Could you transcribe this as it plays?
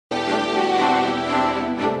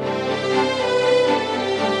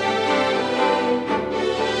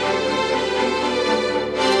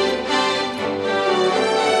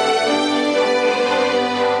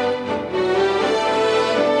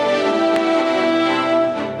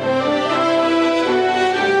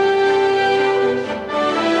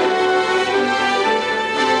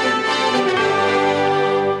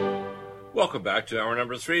Welcome back to hour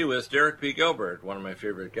number 3 with Derek P. Gilbert, one of my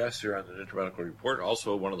favorite guests here on the NutriMedical Report,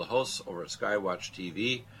 also one of the hosts over at Skywatch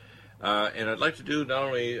TV. And I'd like to do not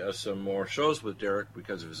only some more shows with Derek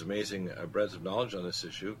because of his amazing breadth of knowledge on this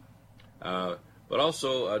issue, but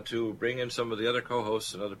also to bring in some of the other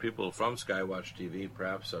co-hosts and other people from Skywatch TV,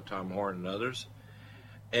 perhaps Tom Horn and others,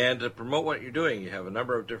 and to promote what you're doing. You have a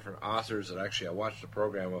number of different authors that actually I watched the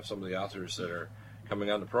program of some of the authors that are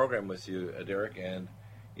coming on the program with you, Derek, and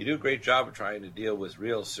you do a great job of trying to deal with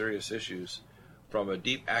real serious issues from a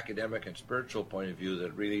deep academic and spiritual point of view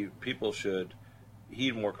that really people should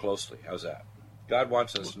heed more closely. How's that? God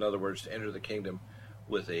wants us, in other words, to enter the kingdom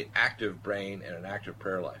with an active brain and an active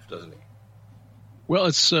prayer life, doesn't he? Well,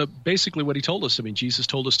 it's basically what he told us. I mean, Jesus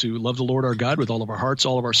told us to love the Lord our God with all of our hearts,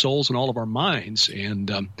 all of our souls, and all of our minds.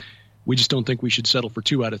 And we just don't think we should settle for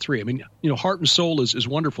 2 out of 3. I mean, heart and soul is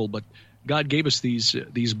wonderful, but God gave us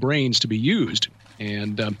these brains to be used.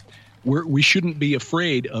 And we shouldn't be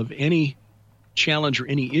afraid of any challenge or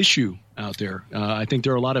any issue out there. I think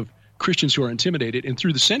there are a lot of Christians who are intimidated, and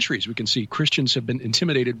through the centuries we can see Christians have been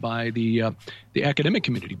intimidated by the academic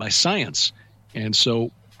community, by science. And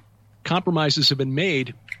so compromises have been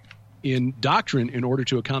made in doctrine in order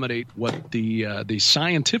to accommodate what the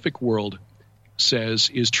scientific world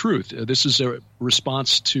says is truth. This is a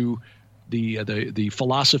response to the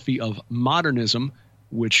philosophy of modernism,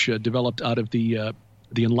 which developed out of the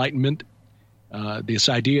Enlightenment, this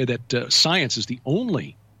idea that science is the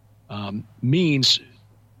only means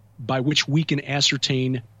by which we can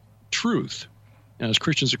ascertain truth. Now, as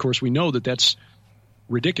Christians, of course, we know that that's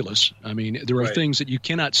ridiculous. I mean, there are things that you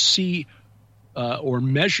cannot see or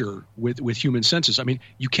measure with human senses. I mean,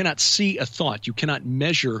 you cannot see a thought, you cannot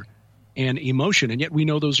measure an emotion, and yet we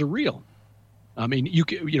know those are real. I mean,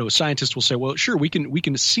 scientists will say, well, sure, we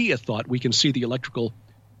can see a thought, we can see the electrical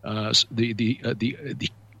the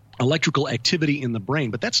electrical activity in the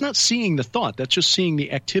brain, but that's not seeing the thought. That's just seeing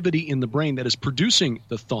the activity in the brain that is producing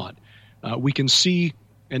the thought. We can see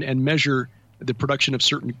and measure the production of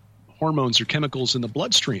certain hormones or chemicals in the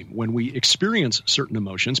bloodstream when we experience certain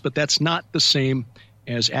emotions, but that's not the same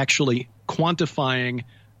as actually quantifying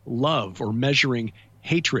love or measuring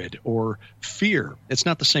hatred or fear. It's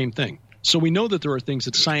not the same thing. So we know that there are things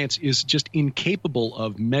that science is just incapable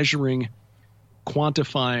of measuring,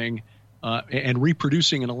 quantifying, and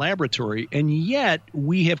reproducing in a laboratory, and yet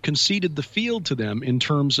we have conceded the field to them in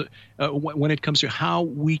terms of when it comes to how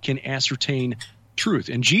we can ascertain truth.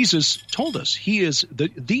 And Jesus told us he is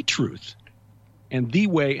the truth and the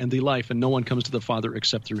way and the life, and no one comes to the Father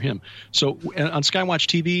except through him. So on Skywatch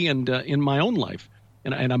TV and in my own life,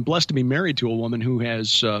 and I'm blessed to be married to a woman who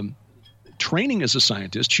has training as a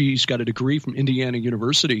scientist. She's got a degree from Indiana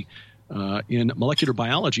University in molecular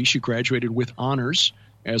biology. She graduated with honors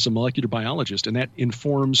as a molecular biologist, and that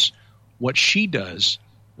informs what she does.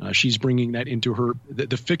 She's bringing that into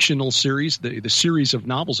the fictional series, the series of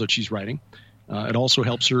novels that she's writing. It also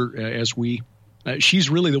helps her as she's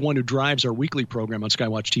really the one who drives our weekly program on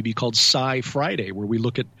Skywatch TV called Sci Friday, where we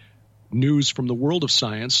look at news from the world of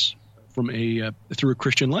science from through a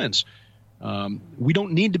Christian lens. We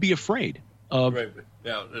don't need to be afraid of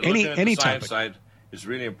now, any the science topic. Side is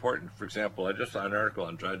really important. For example, I just saw an article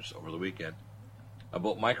on Drudge over the weekend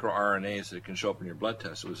about microRNAs that can show up in your blood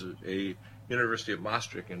test. It was a University of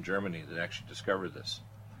Maastricht in Germany that actually discovered this,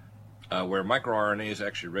 where microRNAs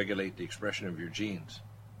actually regulate the expression of your genes.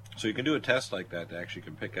 So you can do a test like that actually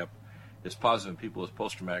can pick up this positive in people with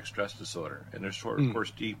post-traumatic stress disorder. And there's, of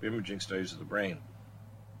course, deep imaging studies of the brain.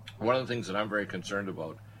 One of the things that I'm very concerned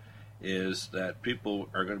about is that people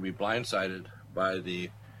are going to be blindsided by the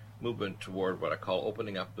movement toward what I call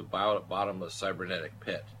opening up the bottomless cybernetic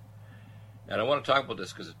pit. And I want to talk about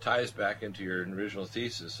this because it ties back into your original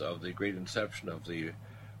thesis of the great inception of the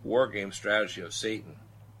war game strategy of Satan.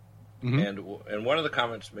 Mm-hmm. And one of the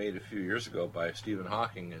comments made a few years ago by Stephen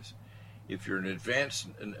Hawking is, if you're an advanced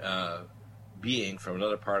being from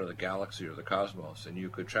another part of the galaxy or the cosmos, and you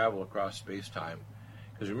could travel across space-time,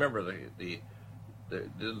 because remember the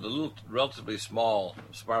little relatively small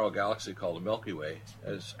spiral galaxy called the Milky Way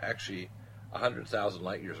is actually 100,000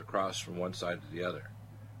 light years across from one side to the other.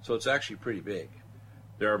 So it's actually pretty big.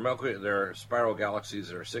 There are spiral galaxies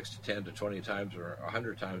that are 6 to 10 to 20 times or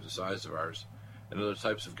 100 times the size of ours, and other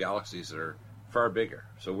types of galaxies that are far bigger.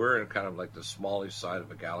 So we're in kind of like the smallest side of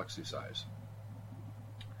a galaxy size.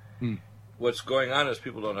 What's going on is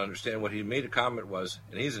people don't understand. What he made a comment was,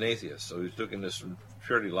 and he's an atheist, so he's looking at this from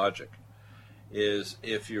purely logic, is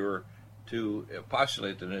if you're to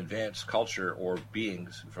postulate that an advanced culture or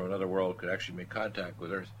beings from another world could actually make contact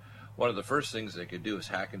with Earth, one of the first things they could do is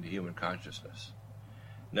hack into human consciousness.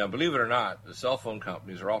 Now, believe it or not, the cell phone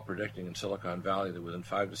companies are all predicting in Silicon Valley that within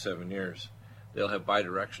 5 to 7 years, they'll have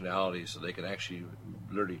bidirectionality so they can actually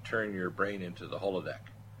literally turn your brain into the holodeck,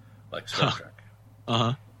 like Star Trek.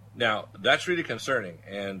 Uh-huh. Now, that's really concerning,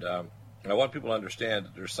 and I want people to understand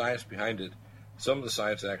that there's science behind it. Some of the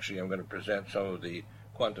science, actually, I'm going to present some of the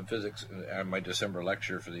quantum physics in my December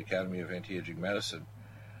lecture for the Academy of Anti-Aging Medicine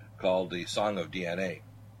called The Song of DNA.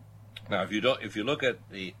 Now, if you look at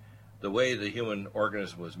the way the human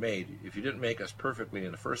organism was made, if you didn't make us perfectly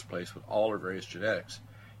in the first place with all our various genetics,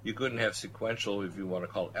 you couldn't have sequential, if you want to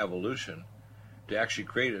call it evolution, to actually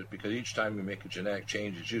create it, because each time you make a genetic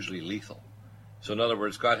change, it's usually lethal. So in other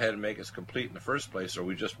words, God had to make us complete in the first place, or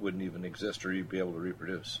we just wouldn't even exist or be able to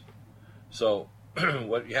reproduce. So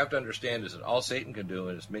what you have to understand is that all Satan can do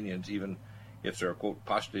and his minions, even if they're, quote,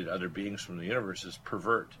 postulated other beings from the universe, is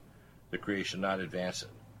pervert the creation, not advance it.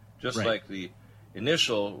 Just right. Like the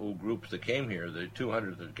initial group that came here, the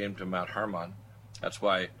 200 that came to Mount Hermon. That's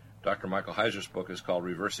why Dr. Michael Heiser's book is called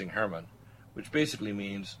Reversing Hermon, which basically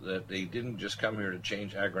means that they didn't just come here to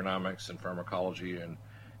change agronomics and pharmacology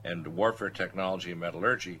and warfare technology and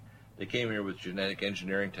metallurgy. They came here with genetic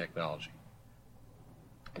engineering technology.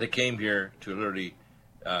 They came here to literally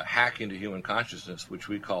hack into human consciousness, which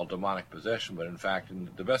we call demonic possession. But in fact,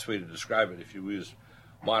 the best way to describe it, if you use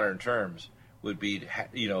modern terms, would be,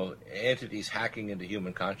 entities hacking into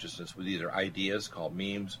human consciousness with either ideas called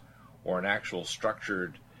memes or an actual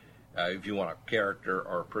structured, if you want a character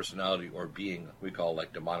or a personality or being, we call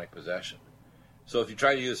like demonic possession. So if you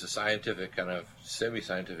try to use a scientific, kind of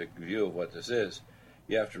semi-scientific view of what this is,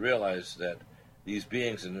 you have to realize that these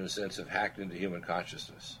beings, in a sense, have hacked into human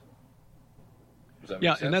consciousness. Does that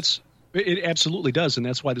make sense? And it absolutely does, and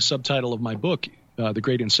that's why the subtitle of my book, The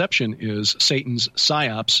Great Inception, is Satan's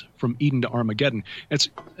Psyops from Eden to Armageddon. It's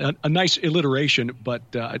a nice alliteration, but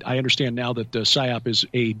I understand now that Psyop is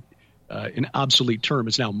an obsolete term.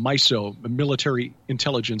 It's now MISO, a military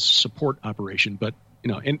intelligence support operation. But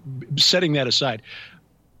and setting that aside,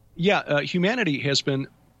 humanity has been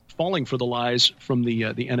falling for the lies from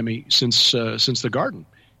the enemy since the garden,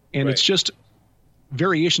 and right. It's just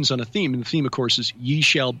variations on a theme. And the theme, of course, is "Ye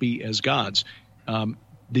shall be as gods."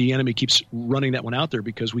 The enemy keeps running that one out there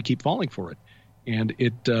because we keep falling for it, and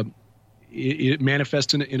it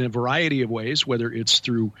manifests in a variety of ways. Whether it's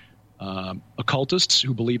through occultists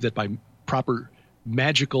who believe that by proper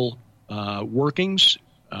magical workings,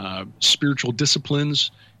 spiritual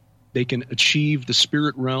disciplines, they can achieve the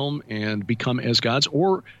spirit realm and become as gods,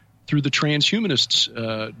 or through the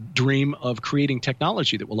transhumanists' dream of creating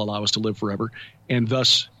technology that will allow us to live forever and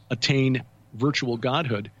thus attain virtual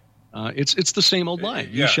godhood. It's the same old lie.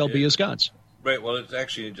 You shall be as gods. Right. Well, it's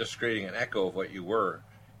actually just creating an echo of what you were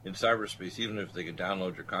in cyberspace, even if they can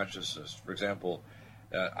download your consciousness. For example,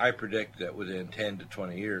 I predict that within 10 to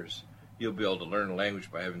 20 years, you'll be able to learn a language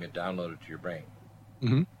by having it downloaded to your brain.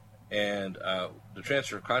 Mm-hmm. And the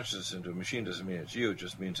transfer of consciousness into a machine doesn't mean it's you. It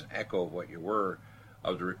just means an echo of what you were,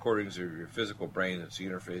 of the recordings of your physical brain that's the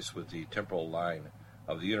interface with the temporal line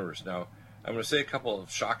of the universe. Now, I'm going to say a couple of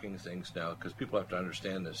shocking things now because people have to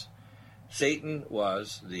understand this. Satan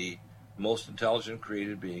was the most intelligent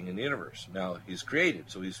created being in the universe. Now, he's created,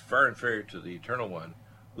 so he's far inferior to the Eternal One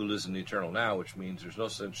who lives in the eternal now, which means there's no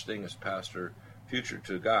such thing as past or future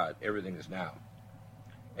to God. Everything is now.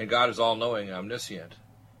 And God is all-knowing and omniscient.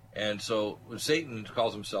 And so when Satan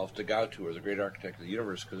calls himself Tagautu, or the great architect of the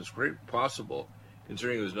universe, because it's very possible,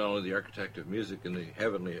 considering he was not only the architect of music in the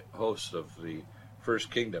heavenly hosts of the first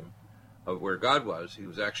kingdom, of where God was, he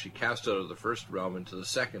was actually cast out of the first realm into the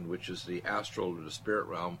second, which is the astral or the spirit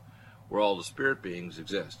realm, where all the spirit beings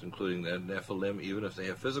exist, including the Nephilim. Even if they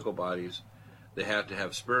have physical bodies, they have to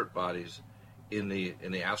have spirit bodies in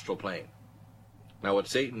the astral plane. Now, what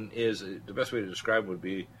Satan is, the best way to describe would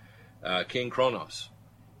be King Kronos.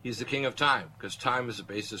 He's the king of time, because time is the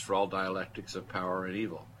basis for all dialectics of power and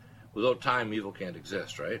evil. Without time, evil can't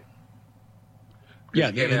exist, right? Yeah,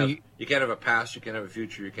 you can't have a past, you can't have a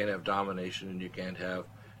future, you can't have domination, and you can't have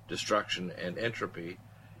destruction. And entropy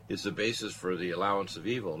is the basis for the allowance of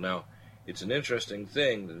evil. Now, it's an interesting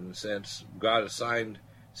thing that, in a sense, God assigned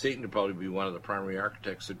Satan to probably be one of the primary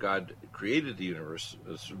architects that God created the universe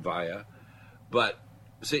via, but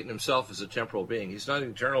Satan himself is a temporal being. He's not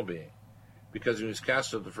an eternal being, because when he's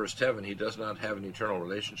cast out of the first heaven, he does not have an eternal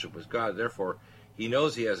relationship with God. Therefore, he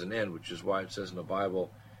knows he has an end, which is why it says in the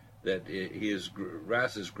Bible that his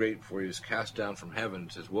wrath is great, for he is cast down from heaven.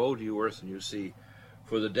 It says, "Woe to you, earth and you sea,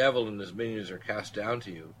 for the devil and his minions are cast down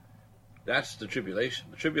to you." That's the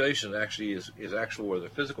tribulation. The tribulation actually is actual where the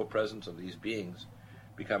physical presence of these beings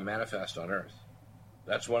become manifest on earth.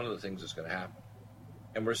 That's one of the things that's going to happen.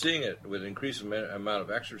 And we're seeing it with increasing amount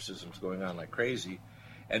of exorcisms going on like crazy.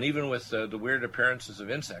 And even with the weird appearances of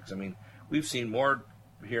insects. I mean, we've seen more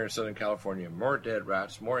here in Southern California, more dead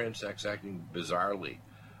rats, more insects acting bizarrely,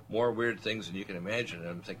 more weird things than you can imagine. And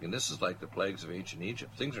I'm thinking, this is like the plagues of ancient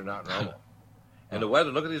Egypt. Things are not normal. And the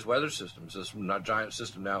weather, look at these weather systems, this giant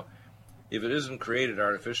system now. If it isn't created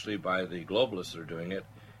artificially by the globalists that are doing it,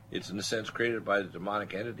 it's in a sense created by the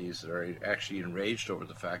demonic entities that are actually enraged over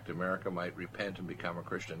the fact that America might repent and become a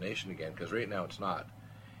Christian nation again, because right now it's not.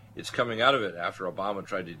 It's coming out of it after Obama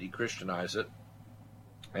tried to de-Christianize it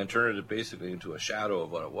and turn it basically into a shadow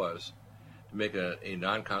of what it was, to make a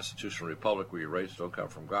non-constitutional republic where your rights don't come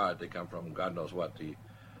from God, they come from God knows what.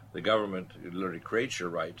 The government literally creates your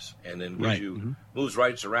rights and then gives you moves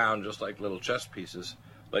rights around just like little chess pieces,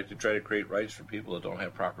 like to try to create rights for people that don't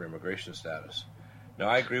have proper immigration status. Now,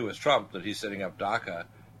 I agree with Trump that he's setting up DACA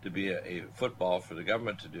to be a football for the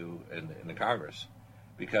government to do in the Congress,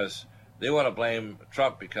 because they want to blame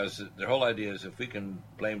Trump, because their whole idea is if we can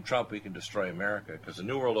blame Trump, we can destroy America, because the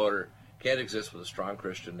New World Order can't exist with a strong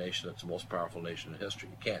Christian nation that's the most powerful nation in history.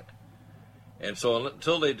 You can't. And so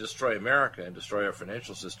until they destroy America and destroy our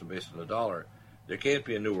financial system based on the dollar, there can't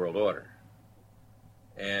be a New World Order.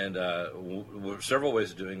 And several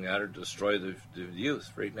ways of doing that are to destroy the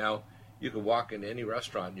youth. Right now, you can walk into any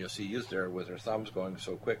restaurant and you'll see youth there with their thumbs going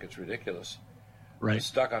so quick it's ridiculous. Right. They're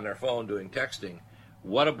stuck on their phone doing texting.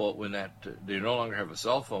 What about when they no longer have a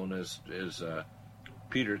cell phone, as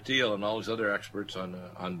Peter Thiel and all these other experts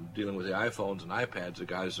on dealing with the iPhones and iPads, the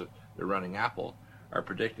guys that are running Apple, are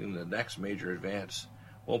predicting the next major advance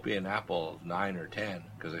won't be an Apple 9 or 10,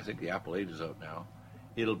 because I think the Apple 8 is out now.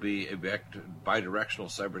 It'll be a bidirectional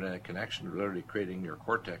cybernetic connection, literally creating your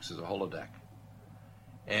cortex as a holodeck.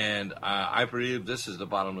 And I believe this is the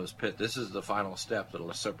bottomless pit. This is the final step that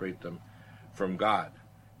will separate them from God.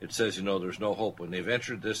 It says, there's no hope. When they've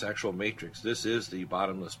entered this actual matrix, this is the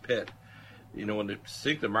bottomless pit. When they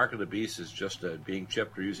think the mark of the beast is just being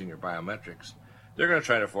chipped or using your biometrics, they're going to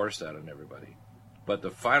try to force that on everybody. But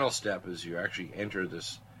the final step is you actually enter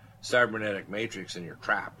this cybernetic matrix and you're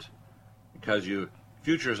trapped. Because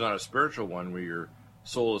future is not a spiritual one where your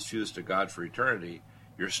soul is fused to God for eternity.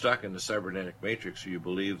 You're stuck in the cybernetic matrix, so you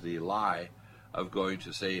believe the lie of going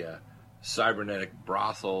to, say, a cybernetic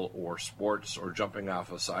brothel or sports or jumping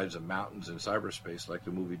off of sides of mountains in cyberspace like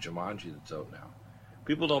the movie Jumanji that's out now.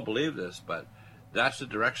 People don't believe this, but that's the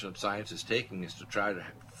direction that science is taking, is to try to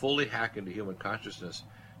fully hack into human consciousness,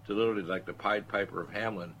 to literally, like the Pied Piper of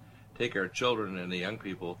Hamelin, take our children and the young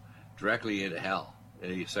people directly into hell,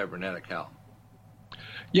 a cybernetic hell.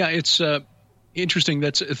 Yeah, it's interesting.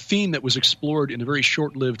 That's a theme that was explored in a very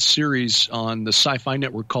short-lived series on the Sci-Fi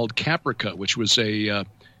Network called Caprica, which was a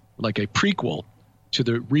prequel to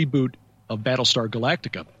the reboot of Battlestar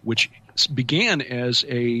Galactica, which began as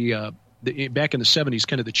back in the 70s,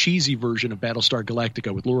 kind of the cheesy version of Battlestar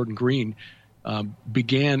Galactica with Lord and Green,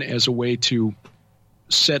 began as a way to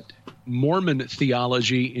set Mormon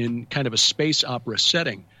theology in kind of a space opera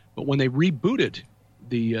setting. But when they rebooted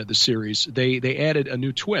the series, they added a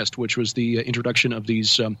new twist, which was the introduction of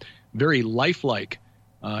these very lifelike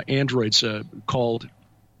androids called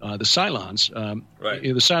the Cylons. Right.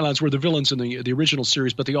 The Cylons were the villains in the original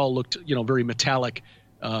series, but they all looked very metallic.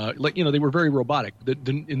 They were very robotic.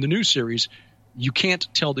 In the new series, you can't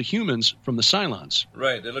tell the humans from the Cylons.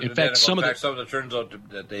 Right. They look identical. Some of it turns out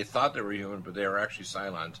that they thought they were human, but they were actually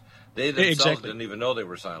Cylons. They themselves didn't even know they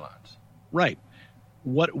were Cylons. Right.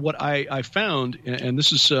 What I found, and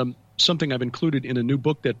this is something I've included in a new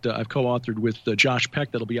book that I've co-authored with Josh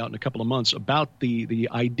Peck that'll be out in a couple of months, about the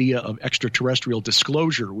idea of extraterrestrial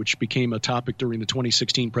disclosure, which became a topic during the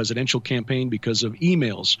 2016 presidential campaign because of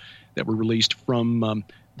emails that were released from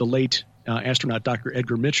the late astronaut Dr.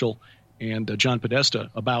 Edgar Mitchell and John Podesta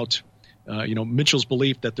about Mitchell's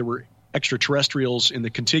belief that there were extraterrestrials in the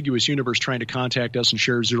contiguous universe trying to contact us and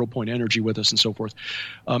share zero-point energy with us and so forth.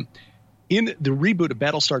 In the reboot of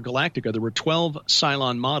Battlestar Galactica, there were 12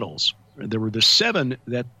 Cylon models. There were the 7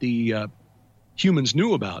 that the humans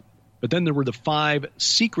knew about, but then there were the 5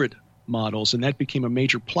 secret models, and that became a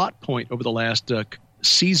major plot point over the last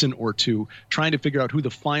season or two, trying to figure out who the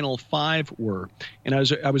final 5 were. And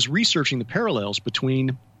I was researching the parallels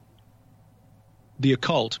between the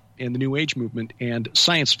occult and the New Age movement and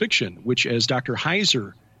science fiction, which, as Dr.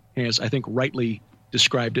 Heiser has, I think, rightly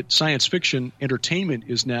described it, science fiction entertainment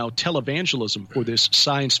is now televangelism for this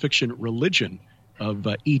science fiction religion of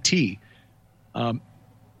E.T.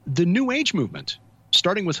 The New Age movement,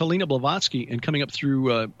 starting with Helena Blavatsky and coming up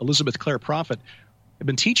through Elizabeth Clare Prophet, have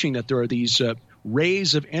been teaching that there are these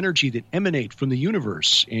rays of energy that emanate from the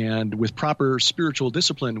universe. And with proper spiritual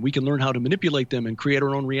discipline, we can learn how to manipulate them and create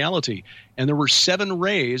our own reality. And there were 7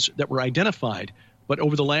 rays that were identified. But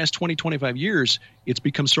over the last 20, 25 years, it's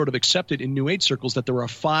become sort of accepted in New Age circles that there are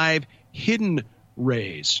 5 hidden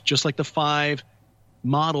rays, just like the 5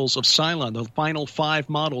 models of Cylon, the final 5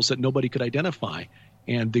 models that nobody could identify.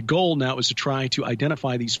 And the goal now is to try to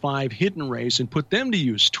identify these 5 hidden rays and put them to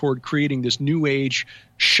use toward creating this New Age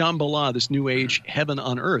Shambhala, this New Age heaven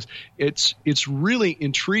on earth. It's really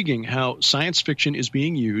intriguing how science fiction is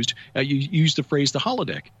being used. You use the phrase the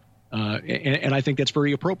holodeck, and I think that's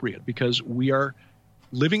very appropriate because we are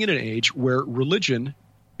living in an age where religion,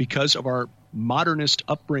 because of our modernist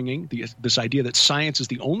upbringing, this idea that science is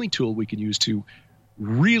the only tool we can use to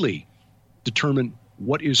really determine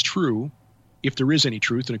what is true, if there is any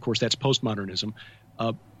truth, and of course that's postmodernism,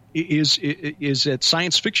 is that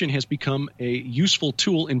science fiction has become a useful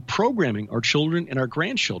tool in programming our children and our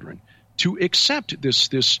grandchildren to accept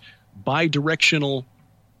this bidirectional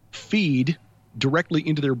feed directly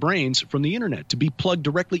into their brains from the internet, to be plugged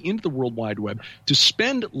directly into the World Wide Web, to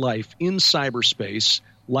spend life in cyberspace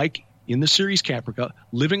like in the series Caprica,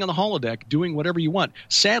 living on the holodeck, doing whatever you want.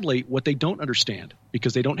 Sadly, what they don't understand,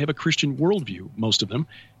 because they don't have a Christian worldview, most of them,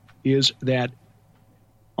 is that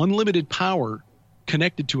unlimited power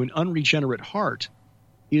connected to an unregenerate heart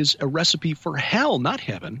is a recipe for hell, not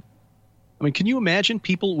heaven. I mean, can you imagine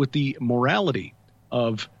people with the morality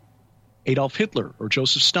of Adolf Hitler or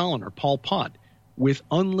Joseph Stalin or Pol Pot with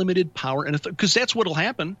unlimited power? And because that's what will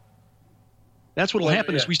happen. That's what will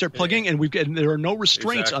happen as we start plugging, and there are no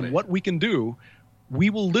restraints on what we can do. We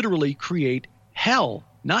will literally create hell,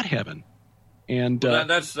 not heaven. And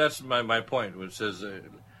that's my point, which says,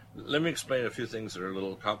 let me explain a few things that are a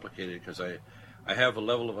little complicated, because I have a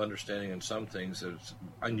level of understanding in some things that's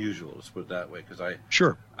unusual, let's put it that way, because I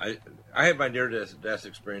had my near-death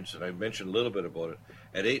experience, and I mentioned a little bit about it.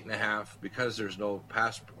 At 8.5, because there's no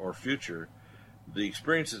past or future, the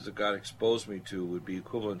experiences that God exposed me to would be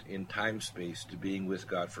equivalent in time-space to being with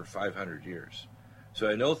God for 500 years. So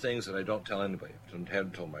I know things that I don't tell anybody. I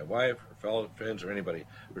haven't told my wife or fellow friends or anybody.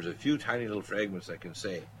 There's a few tiny little fragments I can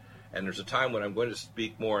say. And there's a time when I'm going to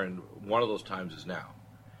speak more, and one of those times is now.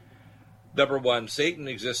 Number 1, Satan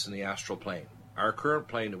exists in the astral plane. Our current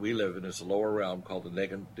plane that we live in is a lower realm called the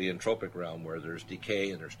entropic realm, where there's decay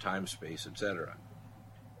and there's time, space, etc.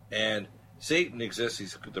 And Satan exists,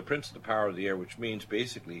 he's the prince of the power of the air, which means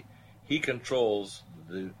basically he controls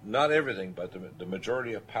not everything, but the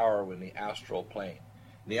majority of power in the astral plane.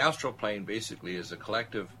 And the astral plane basically is a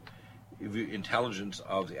collective intelligence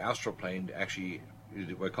of the astral plane. Actually,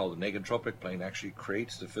 what I call the negentropic plane actually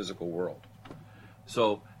creates the physical world.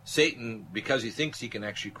 So Satan, because he thinks he can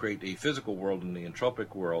actually create a physical world in the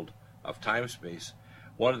entropic world of time-space,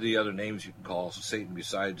 one of the other names you can call Satan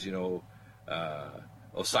besides,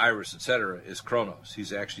 Osiris, etc., is Kronos.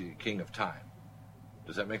 He's actually the king of time.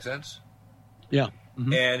 Does that make sense? Yeah.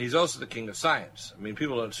 Mm-hmm. And he's also the king of science. I mean,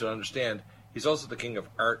 people should understand he's also the king of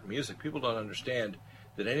art and music. People don't understand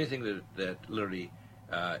that anything that literally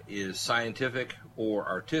is scientific or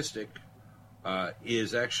artistic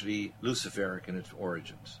is actually Luciferic in its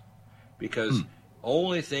origins. Because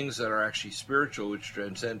only things that are actually spiritual, which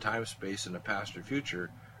transcend time, space, and the past or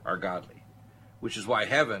future, are godly. Which is why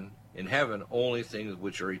in heaven, only things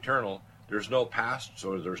which are eternal. There's no past,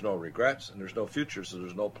 so there's no regrets, and there's no future, so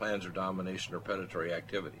there's no plans or domination or predatory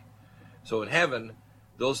activity. So in heaven,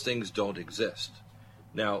 those things don't exist.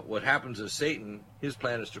 Now, what happens is Satan, his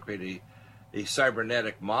plan is to create a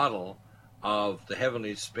cybernetic model of the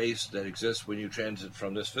heavenly space that exists when you transit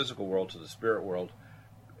from this physical world to the spirit world.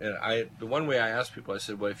 And the one way I ask people, I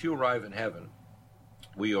said, well, if you arrive in heaven,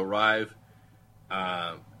 will you arrive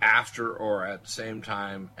after or at the same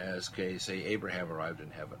time as, say, Abraham arrived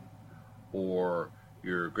in heaven, or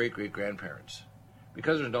your great-great-grandparents?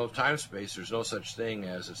 Because there's no time-space, there's no such thing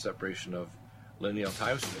as a separation of lineal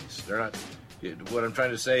time-space. What I'm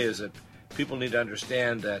trying to say is that people need to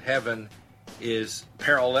understand that heaven is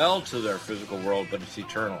parallel to their physical world, but it's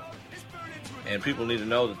eternal. And people need to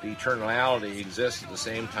know that the eternality exists at the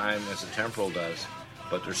same time as the temporal does,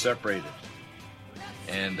 but they're separated.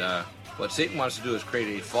 And what Satan wants to do is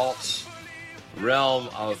create a false realm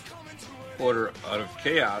of order out of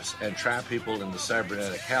chaos and trap people in the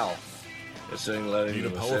cybernetic hell. Need a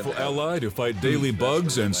powerful ally to fight daily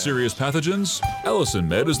bugs and serious pathogens? Allicin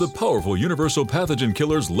Med is the powerful universal pathogen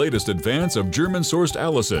killer's latest advance of German-sourced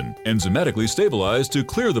allicin, enzymatically stabilized to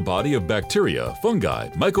clear the body of bacteria, fungi,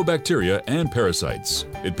 mycobacteria, and parasites.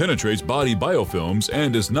 It penetrates body biofilms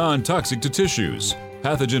and is non-toxic to tissues.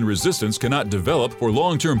 Pathogen resistance cannot develop for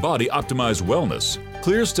long-term body-optimized wellness.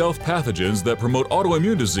 Clear stealth pathogens that promote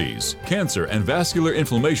autoimmune disease, cancer, and vascular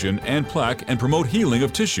inflammation and plaque and promote healing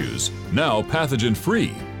of tissues. Now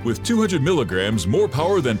pathogen-free. With 200 milligrams more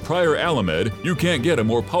power than prior Alamed, you can't get a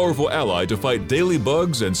more powerful ally to fight daily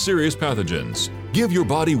bugs and serious pathogens. Give your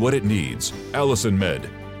body what it needs. Allison Med.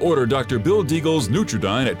 Order Dr. Bill Deagle's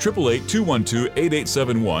Nutridyne at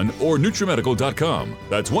 888-212-8871 or NutriMedical.com.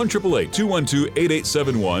 That's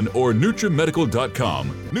 1-888-212-8871 or NutriMedical.com.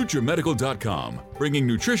 NutriMedical.com, bringing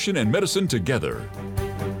nutrition and medicine together.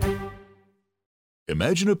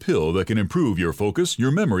 Imagine a pill that can improve your focus, your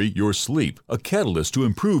memory, your sleep, a catalyst to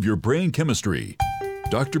improve your brain chemistry.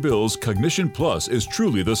 Dr. Bill's Cognition Plus is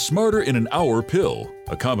truly the smarter in an hour pill.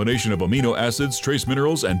 A combination of amino acids, trace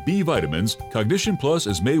minerals, and B vitamins, Cognition Plus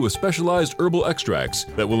is made with specialized herbal extracts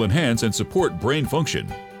that will enhance and support brain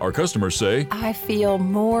function. Our customers say, I feel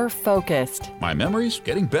more focused. My memory's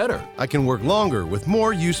getting better. I can work longer with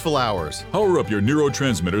more useful hours. Power up your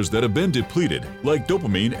neurotransmitters that have been depleted, like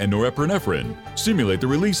dopamine and norepinephrine. Stimulate the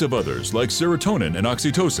release of others, like serotonin and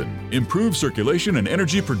oxytocin. Improve circulation and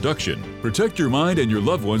energy production. Protect your mind and your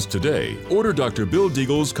loved ones today. Order Dr. Bill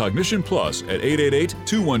Deagle's Cognition Plus at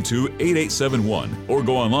 888-212-8871 or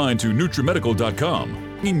go online to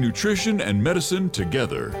NutriMedical.com. Bringing nutrition and medicine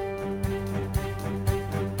together.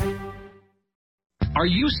 Are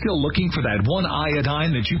you still looking for that one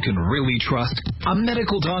iodine that you can really trust? A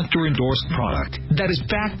medical doctor endorsed product that is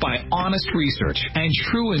backed by honest research and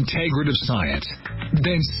true integrative science?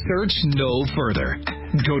 Then search no further.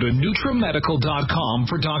 Go to NutriMedical.com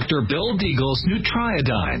for Dr. Bill Deagle's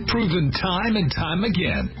Nutriodine, proven time and time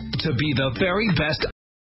again to be the very best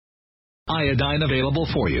iodine available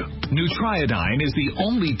for you. Nutriodine is the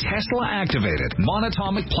only Tesla-activated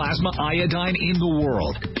monatomic plasma iodine in the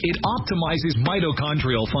world. It optimizes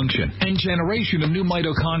mitochondrial function and generation of new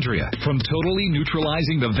mitochondria, from totally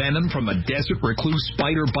neutralizing the venom from a desert recluse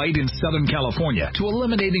spider bite in Southern California to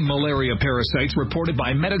eliminating malaria parasites reported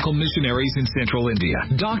by medical missionaries in Central India.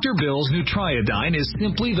 Dr. Bill's Nutriodine is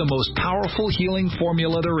simply the most powerful healing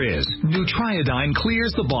formula there is. Nutriodine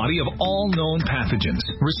clears the body of all known pathogens,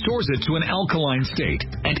 restores it to an alkaline state,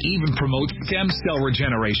 and even promotes stem cell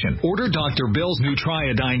regeneration. Order Dr. Bill's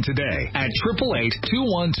Nutriodine today at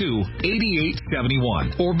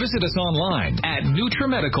 888-212-8871 or visit us online at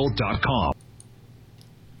NutriMedical.com.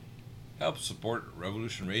 Help support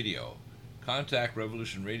Revolution Radio. Contact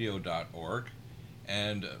revolutionradio.org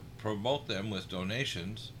and promote them with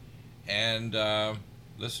donations, and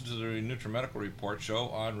listen to the NutriMedical Report show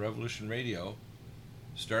on Revolution Radio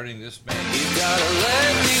starting this May. You gotta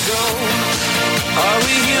let me go. Are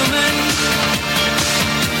we human?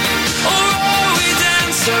 Or are we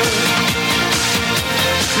dancer?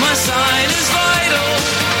 My sign is vital.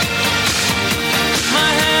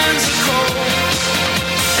 My hands are cold.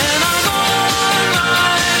 And I'm on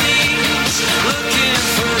my knees looking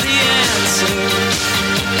for the answer.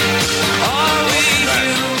 Are we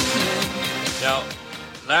human? Now,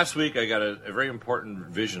 last week I got a very important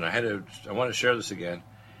vision. I want to share this again.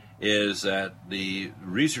 Is that the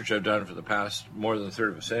research I've done for the past more than a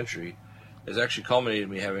third of a century has actually culminated in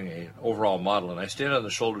me having an overall model. And I stand on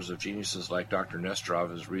the shoulders of geniuses like Dr. Nesterov,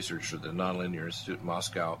 who's research at the Nonlinear Institute in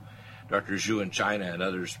Moscow, Dr. Zhu in China, and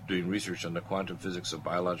others doing research on the quantum physics of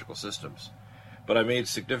biological systems. But I made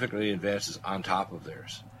significant advances on top of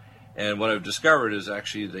theirs. And what I've discovered is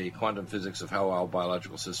actually the quantum physics of how all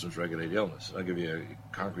biological systems regulate illness. I'll give you a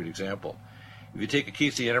concrete example. If you take a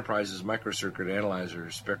Keithley Enterprises microcircuit analyzer,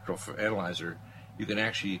 spectral analyzer, you can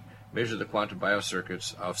actually measure the quantum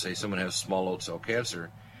biocircuits of, say, someone has small lobe cell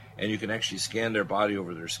cancer, and you can actually scan their body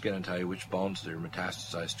over their skin and tell you which bones they're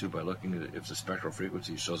metastasized to by looking at if the spectral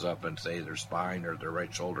frequency shows up in, say, their spine or their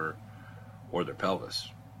right shoulder or their pelvis.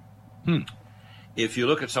 If you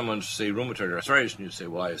look at someone's, say, rheumatoid arthritis, and you say,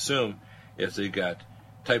 well, I assume if they've got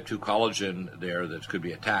type 2 collagen there that could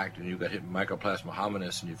be attacked, and you've got Mycoplasma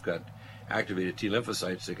hominis, and you've got activated T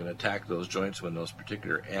lymphocytes that can attack those joints when those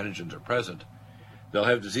particular antigens are present, they'll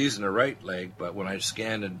have disease in their right leg, but when I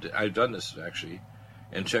scan, and I've done this actually,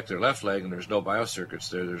 and check their left leg, and there's no biocircuits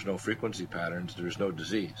there, there's no frequency patterns, there's no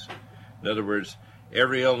disease. In other words,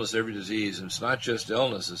 every illness, every disease, and it's not just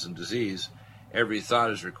illnesses and disease, every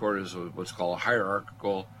thought is recorded as what's called a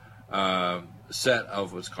hierarchical set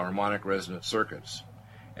of what's called harmonic resonant circuits.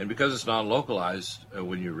 And because it's non-localized,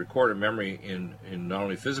 when you record a memory in not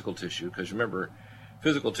only physical tissue, because remember,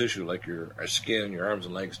 physical tissue like your skin, your arms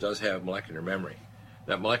and legs does have molecular memory.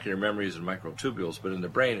 That molecular memory is in microtubules, but in the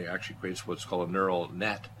brain it actually creates what's called a neural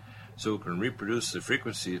net. So it can reproduce the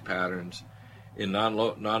frequency patterns in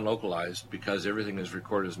non-localized because everything is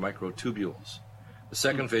recorded as microtubules. The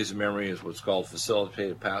second phase of memory is what's called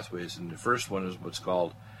facilitated pathways, and the first one is what's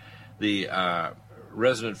called the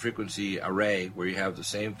resonant frequency array, where you have the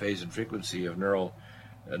same phase and frequency of neural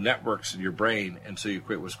networks in your brain, and so you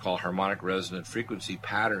create what's called harmonic resonant frequency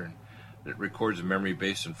pattern that records a memory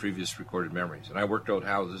based on previous recorded memories. And I worked out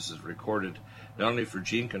how this is recorded not only for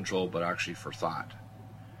gene control but actually for thought.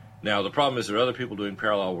 Now the problem is there are other people doing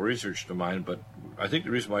parallel research to mine, but I think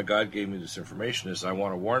the reason why God gave me this information is I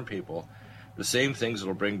want to warn people the same things that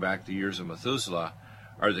will bring back the years of Methuselah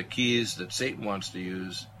are the keys that Satan wants to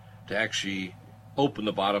use to actually open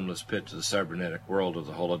the bottomless pit to the cybernetic world of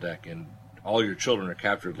the holodeck, and all your children are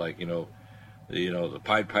captured like, the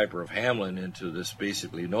Pied Piper of Hamelin into this,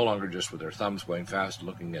 basically no longer just with their thumbs going fast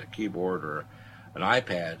looking at a keyboard or an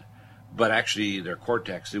iPad, but actually their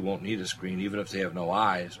cortex, they won't need a screen. Even if they have no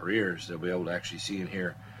eyes or ears, they'll be able to actually see and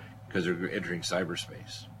hear because they're entering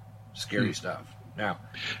cyberspace. Scary stuff. Now,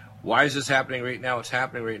 why is this happening right now? It's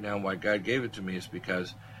happening right now, and why God gave it to me is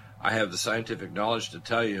because I have the scientific knowledge to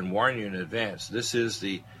tell you and warn you in advance. This is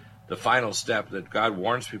the final step that God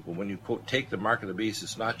warns people. When you, quote, take the mark of the beast,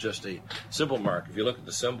 it's not just a simple mark. If you look at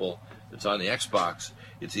the symbol that's on the Xbox,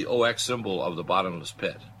 it's the OX symbol of the bottomless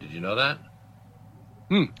pit. Did you know that?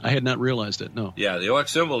 I had not realized it, no. Yeah, the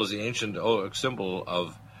OX symbol is the ancient OX symbol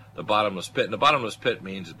of the bottomless pit. And the bottomless pit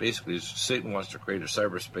means basically Satan wants to create a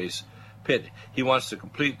cyberspace pit. He wants to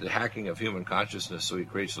complete the hacking of human consciousness, so he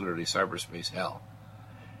creates literally cyberspace hell.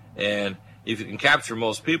 And if you can capture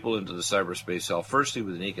most people into the cyberspace hell, firstly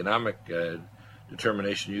with an economic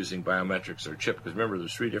determination using biometrics or chip, because remember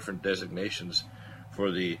there's 3 different designations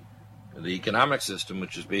for the economic system,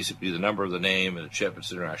 which is basically the number of the name and a chip,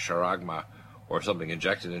 it's either a charagma or something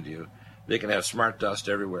injected into you. They can have smart dust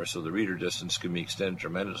everywhere, so the reader distance can be extended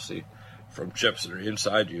tremendously from chips that are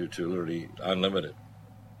inside you to literally unlimited.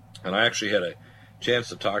 And I actually had a chance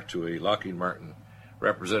to talk to a Lockheed Martin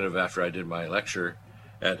representative after I did my lecture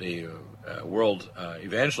at a World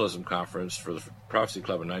Evangelism Conference for the Prophecy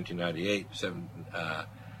Club in 1998,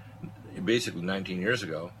 basically 19 years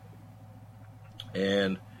ago.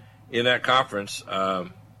 And in that conference,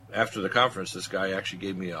 after the conference, this guy actually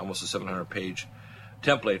gave me almost a 700-page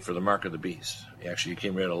template for the Mark of the Beast. He actually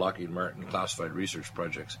came right out of Lockheed Martin classified research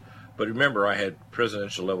projects. But remember, I had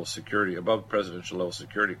presidential level security, above presidential level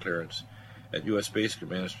security clearance at U.S. Space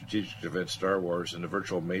Command, Strategic Defense Star Wars, and the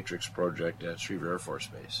virtual Matrixx project at Schriever Air Force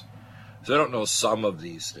Base. So I don't know some of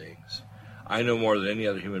these things. I know more than any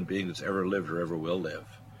other human being that's ever lived or ever will live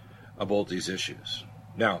about these issues.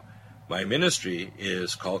 Now, my ministry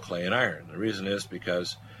is called Clay and Iron. The reason is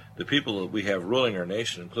because the people that we have ruling our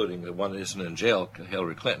nation, including the one that isn't in jail,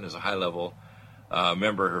 Hillary Clinton, is a high-level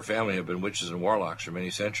member of her family, have been witches and warlocks for many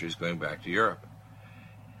centuries going back to Europe.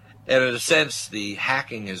 And in a sense, the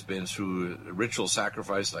hacking has been through ritual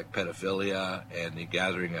sacrifice like pedophilia and the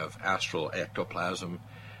gathering of astral ectoplasm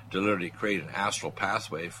to literally create an astral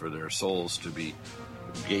pathway for their souls to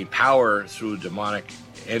gain power through demonic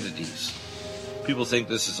entities. People think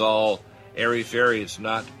this is all airy-fairy. It's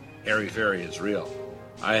not airy-fairy, it's real.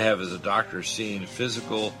 I have, as a doctor, seen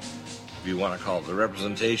physical, if you want to call it, the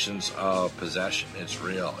representations of possession. It's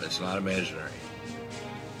real. It's not imaginary.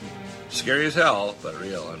 Scary as hell, but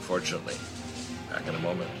real, unfortunately. Back in a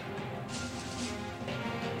moment.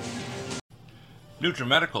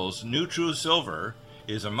 NutriMedical's NutriSilver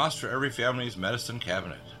is a must for every family's medicine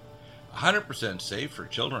cabinet. 100% safe for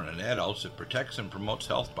children and adults, it protects and promotes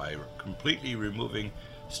health by completely removing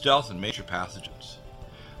stealth and major pathogens.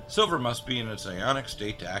 Silver must be in its ionic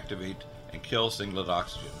state to activate and kill singlet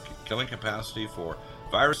oxygen, killing capacity for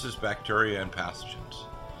viruses, bacteria, and pathogens.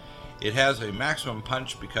 It has a maximum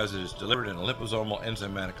punch because it is delivered in a liposomal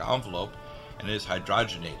enzymatic envelope and is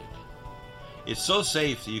hydrogenated. It's so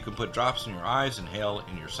safe that you can put drops in your eyes and inhale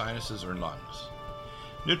in your sinuses or lungs.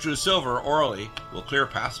 NutriSilver orally will clear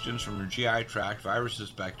pathogens from your GI tract,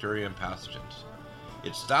 viruses, bacteria, and pathogens.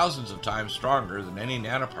 It's thousands of times stronger than any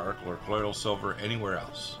nanoparticle or colloidal silver anywhere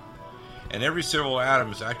else. And every silver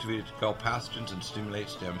atom is activated to kill pathogens and stimulate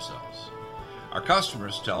stem cells. Our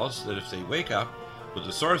customers tell us that if they wake up with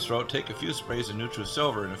a sore throat, take a few sprays of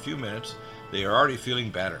NutriSilver in a few minutes, they are already feeling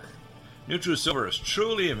better. NutriSilver is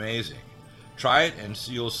truly amazing. Try it and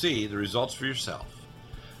you'll see the results for yourself.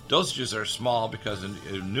 Dosages are small because of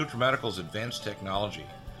NutriMedical's advanced technology,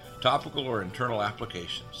 topical or internal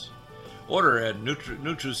applications. Order at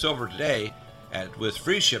NutriSilver today with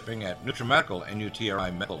free shipping at NutriMedical,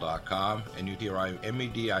 NutriMedical.com,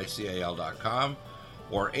 NutriMedical.com,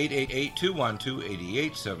 or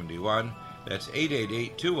 888-212-8871. That's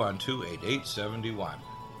 888-212-8871.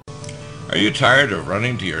 Are you tired of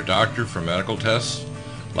running to your doctor for medical tests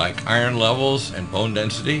like iron levels and bone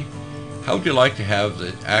density? How would you like to have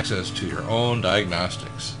the access to your own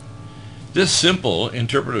diagnostics? This simple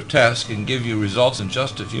interpretive test can give you results in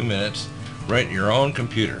just a few minutes right in your own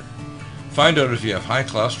computer. Find out if you have high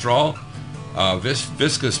cholesterol,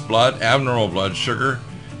 viscous blood, abnormal blood sugar,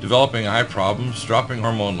 developing eye problems, dropping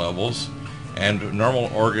hormone levels, and normal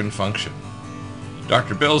organ function.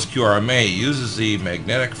 Dr. Bill's QRMA uses the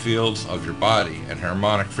magnetic fields of your body and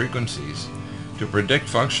harmonic frequencies to predict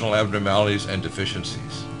functional abnormalities and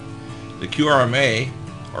deficiencies. The QRMA,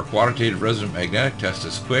 or Quantitative Resonant Magnetic Test,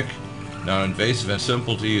 is quick, non-invasive, and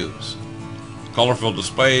simple to use. Colorful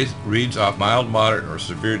displays reads off mild, moderate, or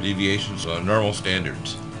severe deviations on normal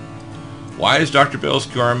standards. Why is Dr. Bill's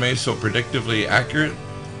QRMA so predictively accurate?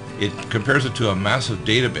 It compares it to a massive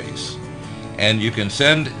database, and you can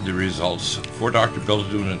send the results for Dr. Bill to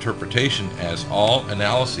do an interpretation, as all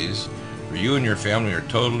analyses for you and your family are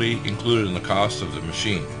totally included in the cost of the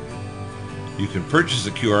machine. You can purchase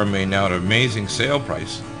the QRMA now at an amazing sale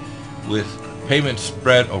price with payments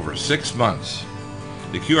spread over 6 months.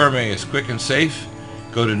 The QRMA is quick and safe.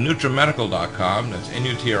 Go to NutriMedical.com, that's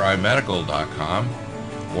NutriMedical.com,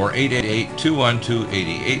 or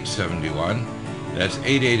 888-212-8871. That's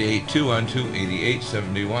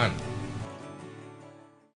 888-212-8871.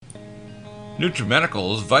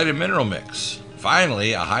 NutriMedical's Vitamin Mineral Mix.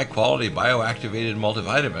 Finally, a high-quality bioactivated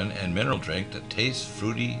multivitamin and mineral drink that tastes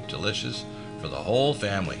fruity, delicious for the whole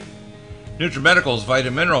family. NutriMedical's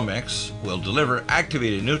Vitamin Mineral Mix will deliver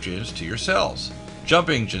activated nutrients to your cells,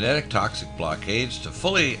 jumping genetic toxic blockades to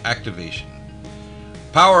fully activation.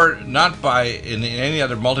 Powered not by in any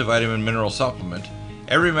other multivitamin mineral supplement,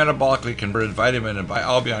 every metabolically converted vitamin and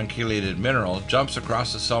bialbion chelated mineral jumps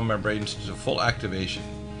across the cell membranes to full activation.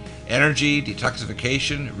 Energy,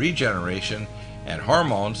 detoxification, regeneration, and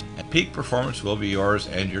hormones, and peak performance will be yours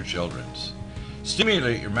and your children's.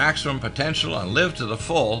 Stimulate your maximum potential and live to the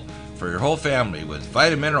full for your whole family with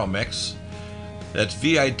Vitamin Mineral Mix. That's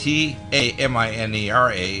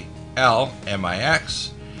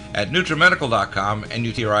VITAMINERALMIX at NutriMedical.com and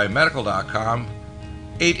NutriMedical.com,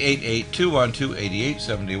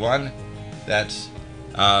 888-212-8871. That's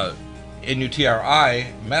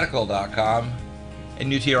NutriMedical.com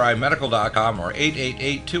and NutriMedical.com, or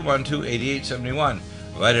 888-212-8871.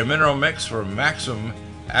 Vitamin Mineral Mix for maximum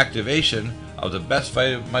activation of the best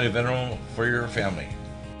vitamin mineral for your family.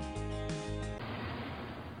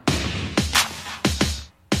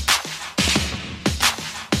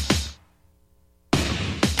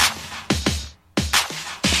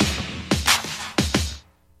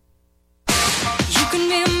 You can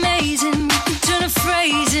be amazing, you can turn a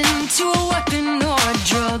phrase into a weapon or a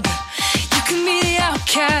drug. You can be the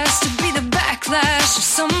outcast, to be the backlash of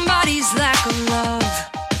somebody's lack of love.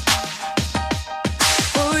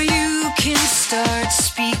 Or you can start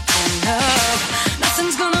speaking up.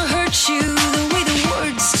 Nothing's gonna hurt you the way the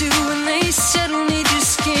words do when they settle need your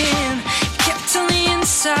skin. You kept on the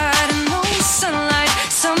inside and no sunlight,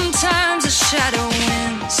 sometimes a shadow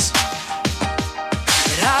wins.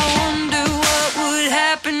 But I wonder what would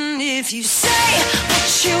happen if you say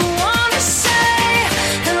what you want to say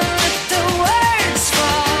and let the words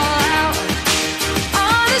fall out.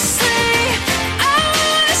 Honestly, I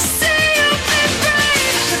want to see you be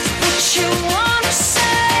brave with what you want to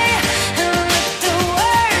say and let the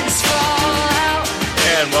words fall out.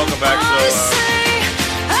 And welcome back Honestly,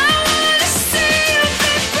 I want to see you be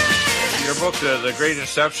brave. to your book, The Great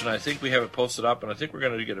Inception. I think we have it posted up, and I think we're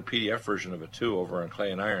going to get a PDF version of it too over on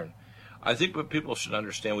Clay and Iron. I think what people should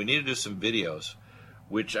understand, we need to do some videos,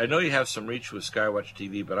 which I know you have some reach with Skywatch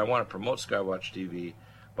TV, but I want to promote Skywatch TV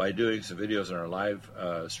by doing some videos on our live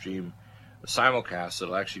stream simulcast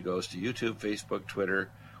that actually goes to YouTube, Facebook,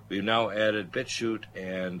 Twitter. We've now added BitChute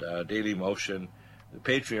and Daily Motion, the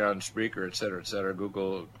Patreon, Spreaker, et cetera,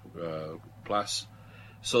 Google Plus,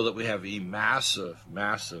 so that we have a massive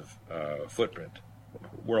footprint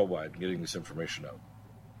worldwide getting this information out.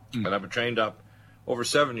 And I've been trained up over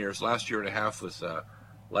 7 years, last year and a half with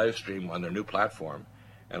Livestream on their new platform,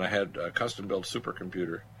 and I had a custom-built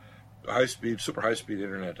supercomputer, super high-speed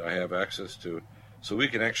internet I have access to, so we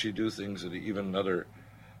can actually do things that even other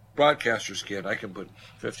broadcasters can't. I can put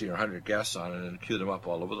 50 or 100 guests on it and queue them up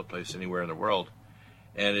all over the place, anywhere in the world,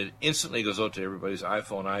 and it instantly goes out to everybody's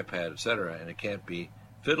iPhone, iPad, etc., and it can't be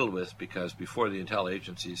fiddled with because before the intel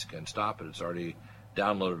agencies can stop it, it's already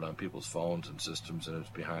downloaded on people's phones and systems, and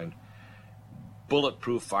it's behind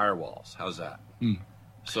bulletproof firewalls. How's that?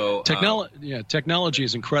 So technology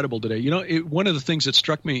is incredible today. You know, one of the things that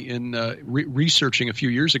struck me in researching a few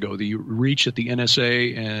years ago, the reach that the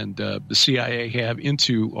NSA and the CIA have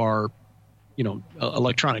into our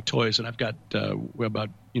electronic toys, and I've got about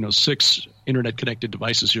 6 internet-connected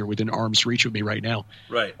devices here within arm's reach of me right now.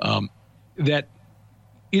 Right. That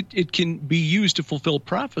it can be used to fulfill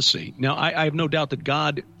prophecy. Now, I have no doubt that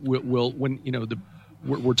God will when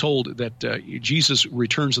we're told that Jesus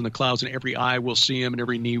returns in the clouds, and every eye will see him, and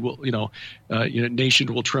every knee will,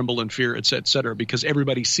 nation will tremble in fear, et cetera, because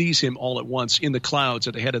everybody sees him all at once in the clouds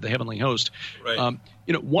at the head of the heavenly host. Right.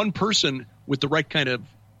 One person with the right kind of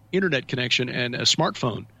internet connection and a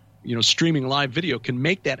smartphone, streaming live video can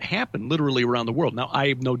make that happen literally around the world. Now, I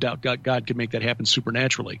have no doubt God could make that happen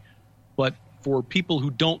supernaturally, but for people who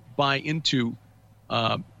don't buy into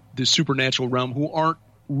the supernatural realm, who aren't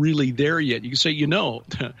really there yet, you can say,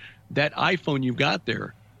 that iPhone you've got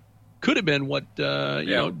there could have been what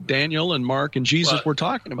Daniel and Mark and Jesus were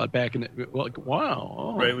talking about back in the wow.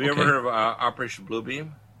 Oh, right. Have you ever heard of Operation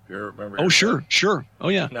Bluebeam? If you remember? Oh, sure. Oh,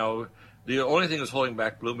 yeah. Now, the only thing that's holding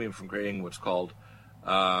back Bluebeam from creating what's called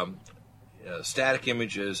static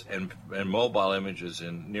images and mobile images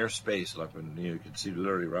in near space, like when you can see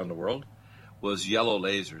literally around the world, was yellow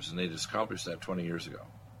lasers, and they just accomplished that 20 years ago.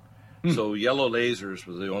 So yellow lasers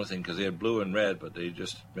was the only thing, because they had blue and red, but they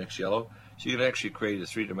just mixed yellow. So you can actually create a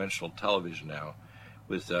three-dimensional television now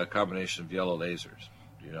with a combination of yellow lasers.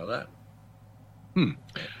 Do you know that? And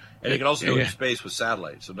you can also do it in space with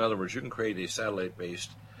satellites. So in other words, you can create a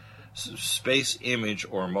satellite-based space image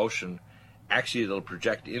or motion. Actually, it'll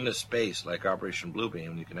project into space like Operation Bluebeam,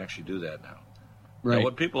 and you can actually do that now. Right. Now,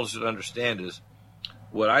 what people should understand is,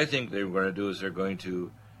 what I think they're going to do is they're going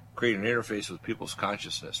to create an interface with people's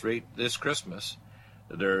consciousness. Right this Christmas,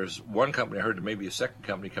 there's one company, I heard there may be a second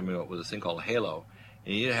company coming out with a thing called Halo,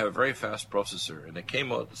 and you need to have a very fast processor. And it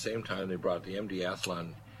came out at the same time they brought the MD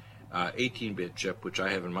Athlon 18-bit chip, which I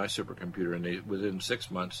have in my supercomputer, and within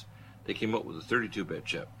 6 months, they came out with a 32-bit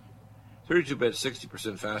chip. 32-bit is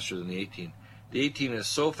 60% faster than the 18. The 18 is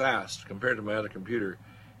so fast compared to my other computer,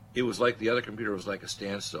 it was like the other computer was like a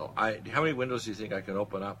standstill. How many windows do you think I can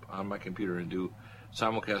open up on my computer and do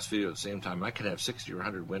simulcast video at the same time? I can have 60 or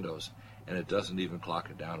 100 windows, and it doesn't even clock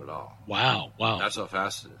it down at all. Wow. That's how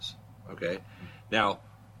fast it is. Okay? Now,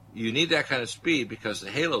 you need that kind of speed because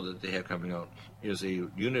the Halo that they have coming out is a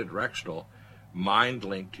unidirectional mind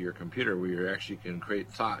link to your computer where you actually can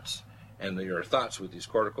create thoughts, and your thoughts with these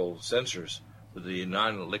cortical sensors with the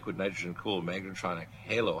non-liquid nitrogen-cooled magnetronic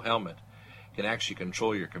Halo helmet can actually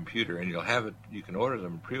control your computer, and you'll have it. You can order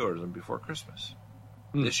them, pre-order them before Christmas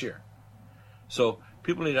this year. So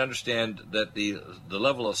people need to understand that the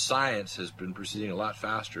level of science has been proceeding a lot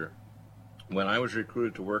faster. When I was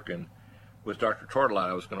recruited to work with Dr. Tortolot,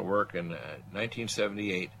 I was going to work in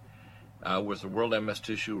 1978 with the World MS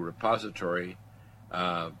Tissue Repository,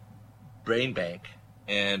 Brain Bank,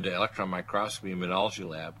 and Electron Microscopy Immunology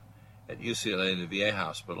Lab at UCLA in the VA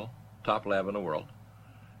hospital, top lab in the world.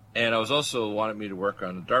 And I was also wanted me to work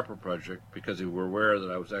on the DARPA project because they were aware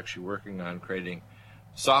that I was actually working on creating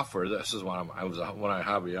software. This is one of my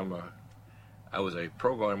hobby. I was a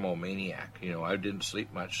programmer maniac. I didn't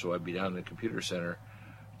sleep much, so I'd be down in the computer center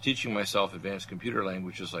teaching myself advanced computer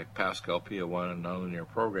languages like Pascal, PA1, and nonlinear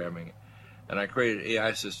programming. And I created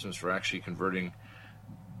AI systems for actually converting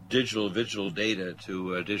digital data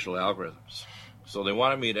to digital algorithms. So they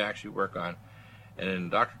wanted me to actually work on. And in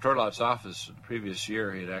Dr. Tortolot's office the previous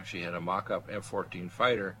year, he had actually had a mock-up F-14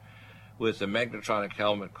 fighter with a magnetronic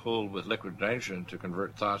helmet cooled with liquid nitrogen to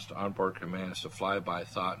convert thoughts to onboard commands to fly by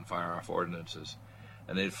thought and fire off ordnances.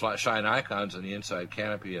 And they'd shine icons on the inside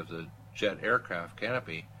canopy of the jet aircraft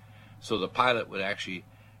canopy, so the pilot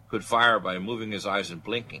could fire by moving his eyes and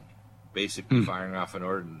blinking, basically firing off an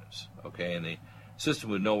ordnance. Okay, and the system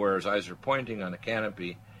would know where his eyes are pointing on the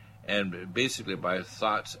canopy, and basically by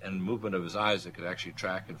thoughts and movement of his eyes, it could actually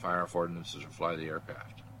track and fire off ordnances or fly the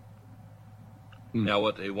aircraft. Now,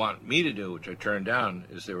 what they want me to do, which I turned down,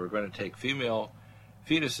 is they were going to take female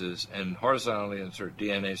fetuses and horizontally insert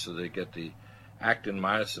DNA so they get the actin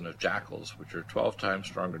myosin of jackals, which are 12 times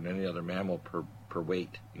stronger than any other mammal per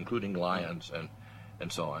weight, including lions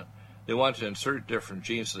and so on. They want to insert different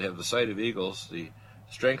genes so they have the sight of eagles, the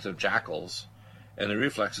strength of jackals, and the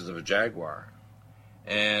reflexes of a jaguar.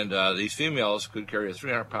 And these females could carry a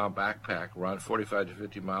 300-pound backpack, run 45 to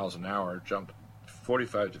 50 miles an hour, jump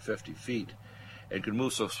 45 to 50 feet, and could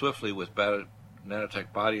move so swiftly with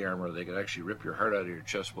nanotech body armor they could actually rip your heart out of your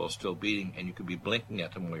chest while still beating, and you could be blinking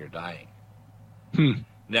at them while you're dying.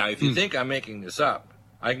 Now, if you think I'm making this up,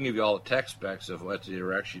 I can give you all the tech specs of what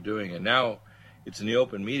they're actually doing. And now it's in the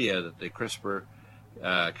open media that the CRISPR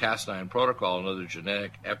Cas9 protocol and other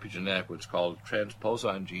epigenetic, what's called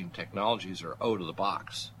transposon gene technologies, are out of the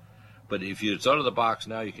box. But if it's out of the box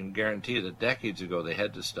now, you can guarantee that decades ago they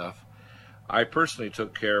had this stuff. I personally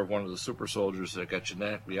took care of one of the super soldiers that got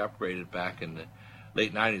genetically upgraded back in the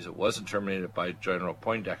late 90s. It wasn't terminated by General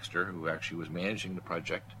Poindexter, who actually was managing the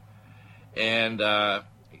project. And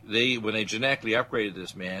when they genetically upgraded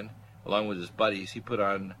this man, along with his buddies, he put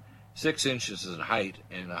on 6 inches in height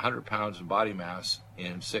and 100 pounds in body mass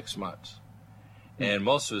in 6 months. And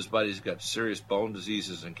most of his buddies got serious bone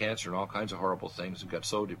diseases and cancer and all kinds of horrible things and got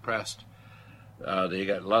so depressed. Some of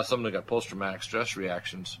them got post-traumatic stress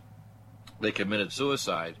reactions. They committed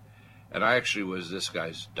suicide, and I actually was this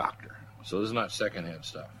guy's doctor. So this is not secondhand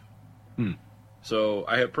stuff. So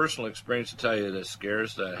I have personal experience to tell you that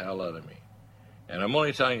scares the hell out of me. And I'm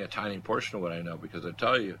only telling you a tiny portion of what I know, because I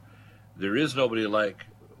tell you, there is nobody like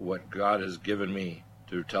what God has given me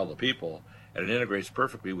to tell the people, and it integrates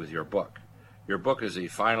perfectly with your book. Your book is a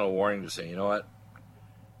final warning to say, you know what?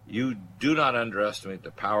 You do not underestimate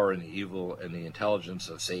the power and the evil and the intelligence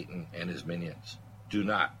of Satan and his minions. Do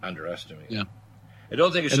not underestimate it. Yeah. I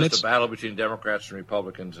don't think it's just a battle between Democrats and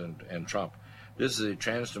Republicans and Trump. This is a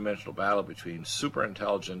transdimensional battle between super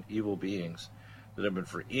intelligent evil beings that have been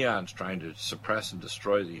for eons trying to suppress and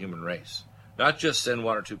destroy the human race. Not just send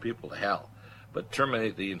 1 or 2 people to hell, but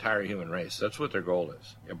terminate the entire human race. That's what their goal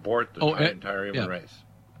is. Abort the entire human race.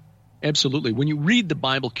 Absolutely. When you read the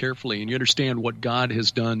Bible carefully and you understand what God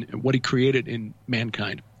has done and what he created in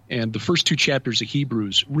mankind, and the first 2 chapters of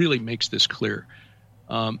Hebrews really makes this clear.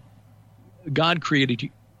 God created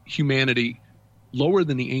humanity lower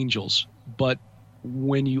than the angels, but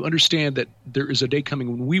when you understand that there is a day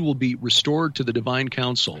coming when we will be restored to the divine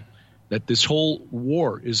council, that this whole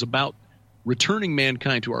war is about returning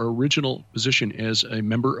mankind to our original position as a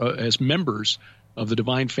member, as members of the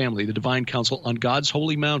divine family, the divine council on God's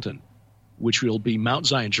holy mountain, which will be Mount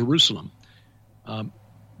Zion, Jerusalem. As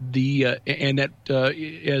the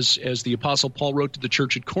Apostle Paul wrote to the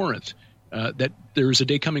church at Corinth, that there is a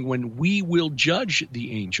day coming when we will judge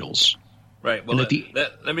the angels. Right. Well, let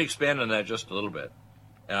me expand on that just a little bit.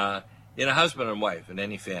 In a husband and wife in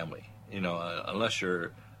any family, unless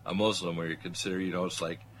you're a Muslim, where you consider,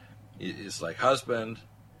 it's like husband,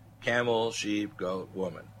 camel, sheep, goat,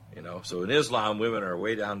 woman. So in Islam, women are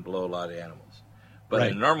way down below a lot of animals. But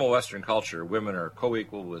in normal Western culture, women are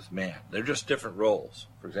co-equal with man. They're just different roles.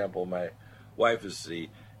 For example, my wife is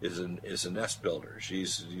a nest builder.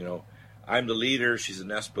 She's, I'm the leader. She's a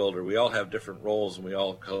nest builder. We all have different roles, and we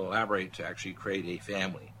all collaborate to actually create a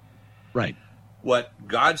family. Right. What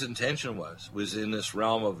God's intention was in this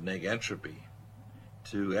realm of negentropy,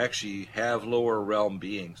 to actually have lower realm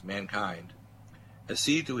beings, mankind,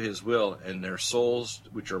 accede to his will, and their souls,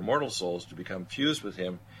 which are mortal souls, to become fused with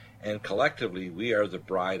him, and collectively we are the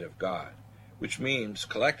bride of God, which means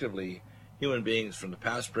collectively human beings from the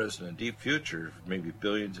past, present, and deep future, maybe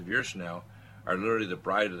billions of years from now, are literally the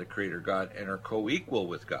bride of the Creator God and are co-equal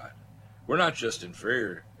with God. We're not just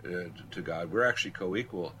inferior to God, we're actually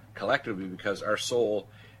co-equal collectively, because our soul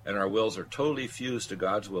and our wills are totally fused to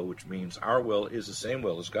God's will, which means our will is the same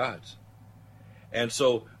will as God's. And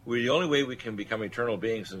so the only way we can become eternal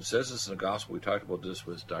beings, and it says this in the gospel, we talked about this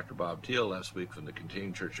with Dr. Bob Thiel last week from the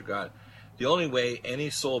Continuing Church of God, the only way any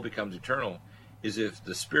soul becomes eternal is if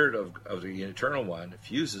the spirit of the eternal one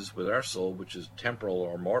fuses with our soul, which is temporal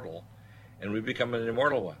or mortal, and we become an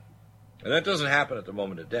immortal one. And that doesn't happen at the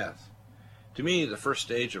moment of death. To me, the first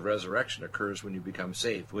stage of resurrection occurs when you become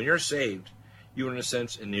saved. When you're saved, you are in a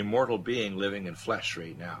sense an immortal being living in flesh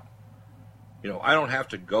right now. I don't have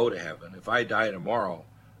to go to heaven. If I die tomorrow,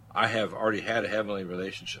 I have already had a heavenly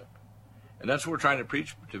relationship. And that's what we're trying to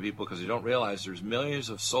preach to people, because they don't realize there's millions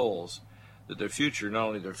of souls that their future, not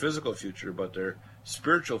only their physical future, but their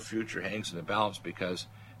spiritual future hangs in the balance, because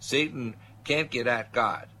Satan can't get at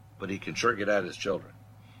God, but he can sure get at his children.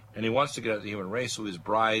 And he wants to get at the human race, so his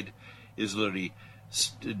bride is literally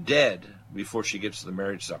dead before she gets to the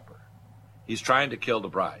marriage supper. He's trying to kill the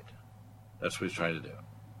bride. That's what he's trying to do.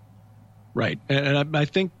 Right. And I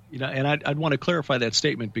think, and I'd want to clarify that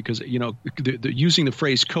statement, because, using the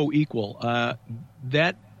phrase co-equal,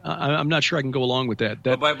 that I'm not sure I can go along with that.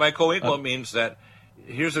 By co-equal means that,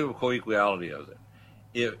 here's the co-equality of it.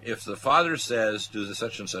 If the father says, do the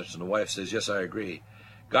such and such, and the wife says, yes, I agree,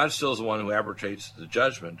 God still is the one who arbitrates the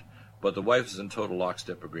judgment, but the wife is in total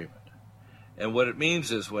lockstep agreement. And what it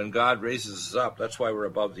means is when God raises us up, that's why we're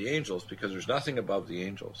above the angels, because there's nothing above the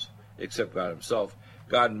angels except God himself.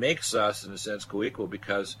 God makes us, in a sense, co-equal,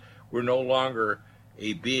 because we're no longer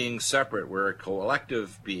a being separate. We're a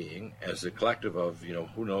collective being, as a collective of,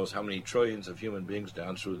 who knows how many trillions of human beings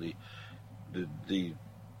down through the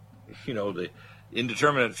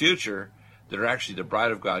indeterminate future, that are actually the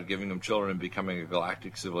bride of God, giving them children and becoming a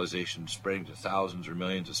galactic civilization, spreading to thousands or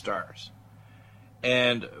millions of stars.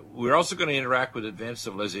 And we're also going to interact with advanced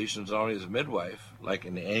civilizations not only as a midwife, like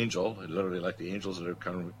in the angel, literally like the angels that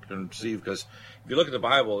are conceived. Because if you look at the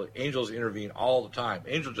Bible, angels intervene all the time.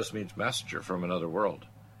 Angel just means messenger from another world.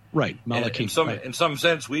 Right, Malachim. In some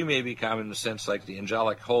sense, we may become, in a sense, like the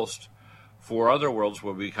angelic host for other worlds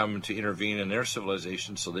where we come to intervene in their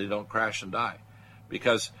civilization so they don't crash and die.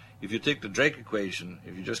 Because if you take the Drake equation,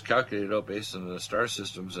 if you just calculate it out based on the star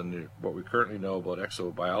systems and what we currently know about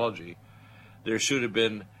exobiology, there should have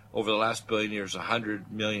been, over the last billion years,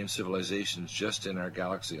 100 million civilizations just in our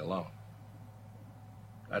galaxy alone.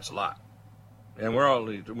 That's a lot. And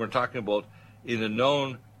we're talking about, in a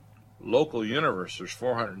known local universe, there's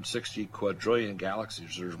 460 quadrillion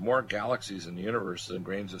galaxies. There's more galaxies in the universe than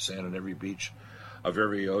grains of sand on every beach of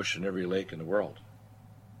every ocean, every lake in the world.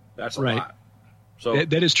 That's a lot. So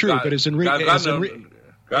that is true, but as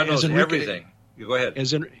God knows everything. You go ahead.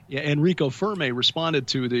 As Enrico Fermi responded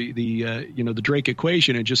to the Drake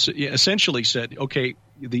equation and just essentially said, okay,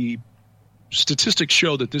 the statistics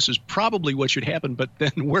show that this is probably what should happen, but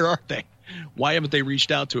then where are they? Why haven't they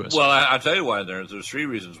reached out to us? Well, I'll tell you why. There's three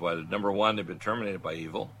reasons why. Number one, they've been terminated by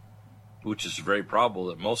evil, which is very probable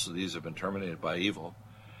that most of these have been terminated by evil.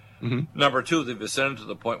 Mm-hmm. Number two, they've ascended to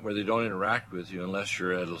the point where they don't interact with you unless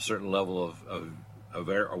you're at a certain level of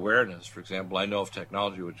awareness. For example, I know of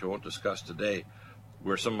technology, which I won't discuss today,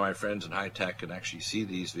 where some of my friends in high tech can actually see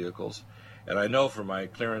these vehicles. And I know from my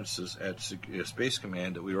clearances at Space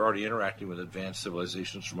Command that we were already interacting with advanced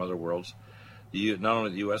civilizations from other worlds, not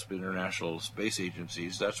only the U.S., but international space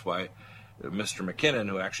agencies. That's why Mr. McKinnon,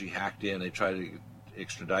 who actually hacked in, they tried to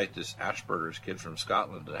extradite this Ashburger's kid from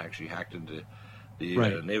Scotland that actually hacked into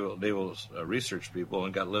the naval research people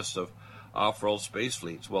and got lists of off-world space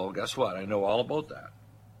fleets. Well, guess what? I know all about that.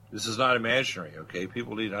 This is not imaginary, okay?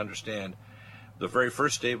 People need to understand the very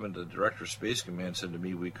first statement the director of Space Command said to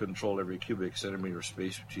me, we control every cubic centimeter of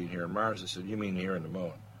space between here and Mars. I said, you mean here and the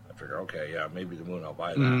moon? I figure, okay, yeah, maybe the moon, I'll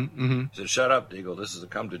buy that. Mm-hmm. He said, shut up, Deagle, this is a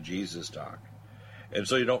come to Jesus talk. And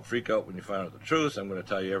so you don't freak out when you find out the truth. I'm going to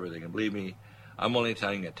tell you everything. And believe me, I'm only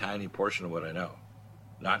telling you a tiny portion of what I know.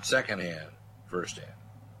 Not secondhand, firsthand.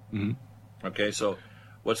 Mm-hmm. Okay, so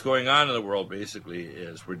what's going on in the world basically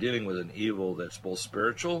is we're dealing with an evil that's both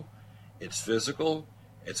spiritual, it's physical,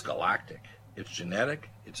 it's galactic. It's genetic,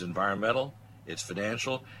 it's environmental, it's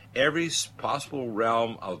financial. Every possible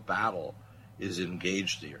realm of battle is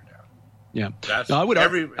engaged here now. Yeah, that's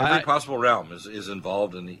every possible realm is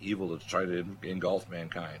involved in the evil that's trying to engulf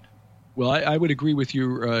mankind. Well, I would agree with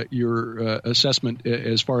your assessment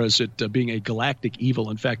as far as it being a galactic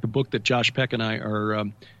evil. In fact, the book that Josh Peck and I are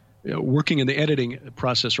working in the editing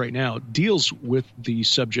process right now deals with the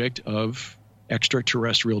subject of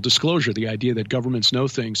extraterrestrial disclosure, the idea that governments know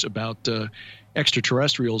things about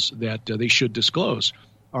extraterrestrials that they should disclose.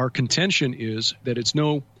 Our contention is that it's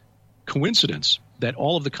no coincidence that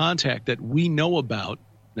all of the contact that we know about,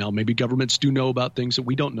 now maybe governments do know about things that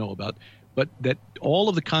we don't know about, but that all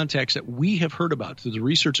of the contacts that we have heard about through the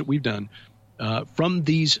research that we've done from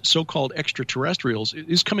these so-called extraterrestrials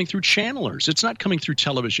is coming through channelers. It's not coming through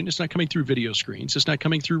television. It's not coming through video screens. It's not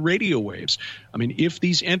coming through radio waves. I mean, if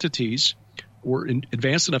these entities were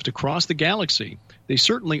advanced enough to cross the galaxy, they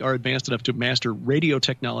certainly are advanced enough to master radio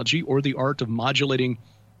technology or the art of modulating,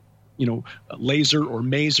 laser or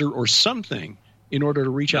maser or something in order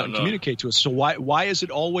to reach out and communicate to us. So why is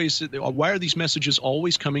it always? Why are these messages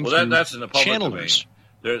always coming through that's in the public channelers?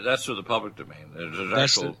 Domain. That's through the public domain. There's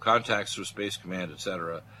actual contacts through Space Command,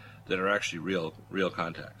 etc., that are actually real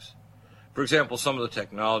contacts. For example, some of the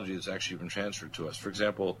technology has actually been transferred to us. For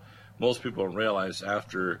example, most people don't realize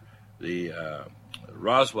after the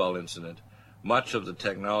Roswell incident, much of the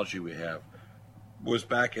technology we have was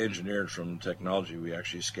back engineered from technology we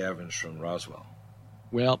actually scavenged from Roswell.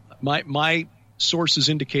 Well, my sources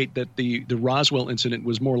indicate that the Roswell incident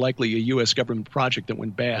was more likely a U.S. government project that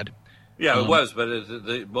went bad. Yeah, it was, but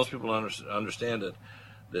most people understand it.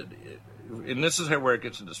 And this is where it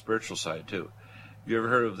gets into the spiritual side, too. Have you ever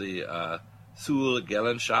heard of the Thule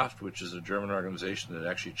Gesellschaft, which is a German organization that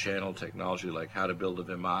actually channeled technology like how to build a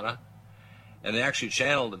Vimana? And they actually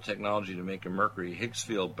channeled the technology to make a Mercury Higgs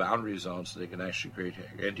field boundary zone so they can actually create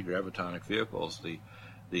anti-gravitonic vehicles.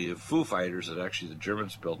 The Foo Fighters that actually the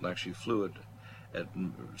Germans built and actually flew at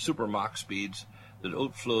super Mach speeds that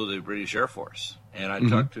outflew the British Air Force. And I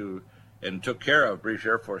talked to and took care of British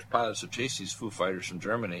Air Force pilots who chased these Foo Fighters from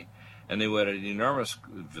Germany. And they went at enormous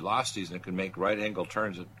velocities and could make right-angle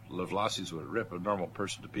turns at velocities would rip a normal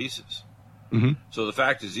person to pieces. Mm-hmm. So the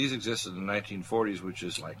fact is these existed in the 1940s, which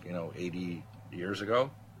is 80 years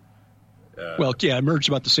ago. emerged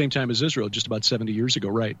about the same time as Israel, just about 70 years ago,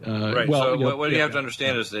 right? Right. Well, so what you have to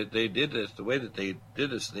understand is that they did this. The way that they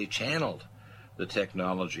did this, they channeled the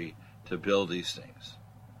technology to build these things.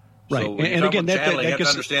 Right. So and again, you have to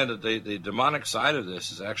understand that the demonic side of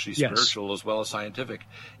this is actually spiritual as well as scientific.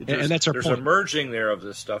 And that's our point. There's a merging there of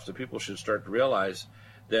this stuff that people should start to realize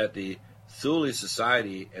that the Thule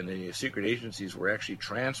Society and the secret agencies were actually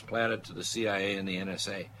transplanted to the CIA and the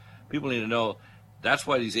NSA. People need to know that's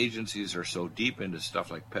why these agencies are so deep into stuff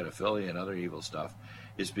like pedophilia and other evil stuff,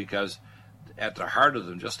 is because at the heart of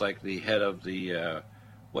them, just like the head of the,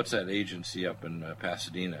 what's that agency up in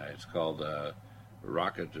Pasadena? It's called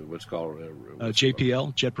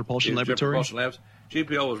JPL, Jet Propulsion Laboratory. Jet Propulsion Labs.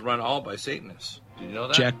 JPL was run all by Satanists. Did you know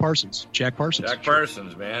that? Jack Parsons,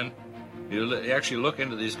 man. You actually look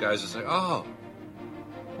into these guys and say, oh,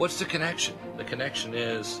 what's the connection? The connection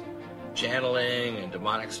is channeling and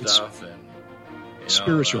demonic stuff and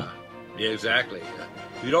spiritual. Yeah, exactly.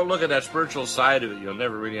 If you don't look at that spiritual side of it, you'll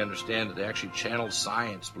never really understand that they actually channeled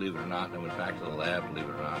science, believe it or not, and then went back to the lab, believe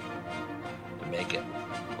it or not, to make it.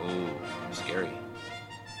 Oh, scary.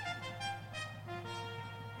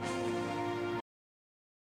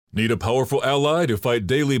 Need a powerful ally to fight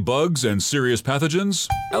daily bugs and serious pathogens?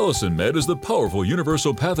 Allicin Med is the powerful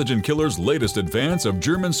universal pathogen killer's latest advance of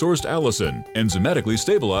German-sourced allicin, enzymatically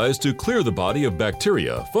stabilized to clear the body of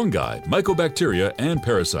bacteria, fungi, mycobacteria, and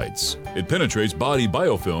parasites. It penetrates body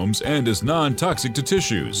biofilms and is non-toxic to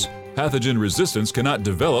tissues. Pathogen resistance cannot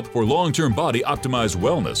develop for long-term body-optimized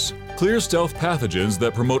wellness. Clear stealth pathogens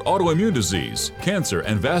that promote autoimmune disease, cancer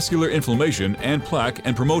and vascular inflammation and plaque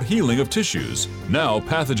and promote healing of tissues. Now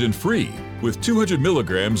pathogen-free. With 200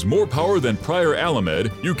 milligrams more power than prior Alamed,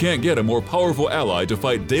 you can't get a more powerful ally to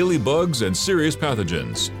fight daily bugs and serious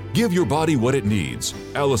pathogens. Give your body what it needs.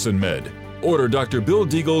 Allicin Med. Order Dr. Bill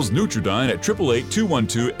Deagle's Nutridyne at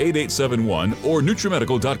 888-212-8871 or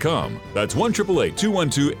NutriMedical.com. That's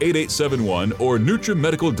 1-888-212-8871 or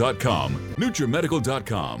NutriMedical.com.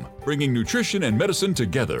 NutriMedical.com, bringing nutrition and medicine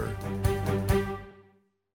together.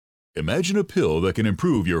 Imagine a pill that can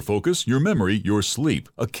improve your focus, your memory, your sleep,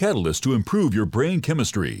 a catalyst to improve your brain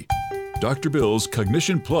chemistry. Dr. Bill's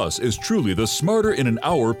Cognition Plus is truly the smarter in an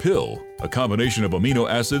hour pill. A combination of amino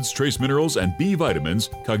acids, trace minerals, and B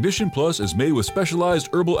vitamins, Cognition Plus is made with specialized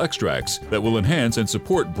herbal extracts that will enhance and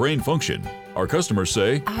support brain function. Our customers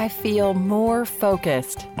say, I feel more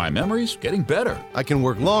focused. My memory's getting better. I can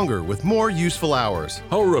work longer with more useful hours.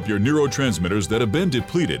 Power up your neurotransmitters that have been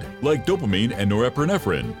depleted, like dopamine and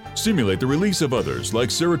norepinephrine. Stimulate the release of others, like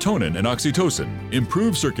serotonin and oxytocin.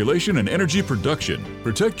 Improve circulation and energy production.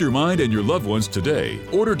 Protect your mind and your loved ones today.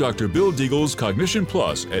 Order Dr. Bill Deagle's Cognition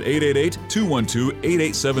Plus at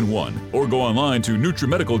 888-212-8871 or go online to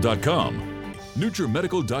NutriMedical.com.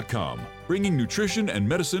 NutriMedical.com, bringing nutrition and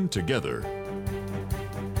medicine together.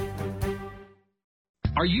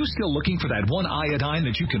 Are you still looking for that one iodine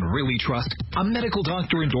that you can really trust? A medical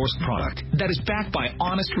doctor endorsed product that is backed by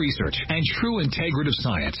honest research and true integrative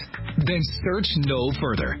science? Then search no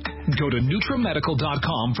further. Go to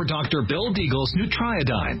NutriMedical.com for Dr. Bill Deagle's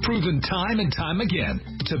Nutriodine, proven time and time again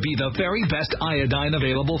to be the very best iodine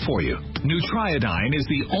available for you. Nutriodine is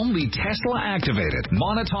the only Tesla-activated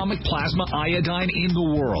monatomic plasma iodine in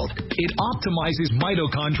the world. It optimizes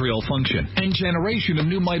mitochondrial function and generation of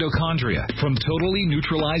new mitochondria, from totally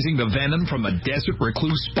neutralizing the venom from a desert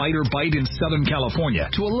recluse spider bite in Southern California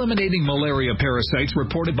to eliminating malaria parasites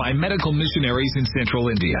reported by medical missionaries in Central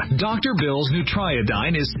India. Dr. Bill's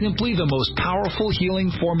Nutriodine is simply the most powerful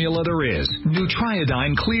healing formula there is.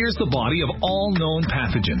 Nutriodine clears the body of all known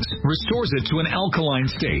pathogens, restores it to an alkaline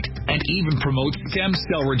state, and even promotes stem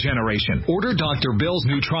cell regeneration. Order Dr. Bill's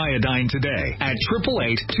Nutriodine today at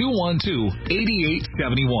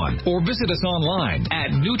 888-212-8871 or visit us online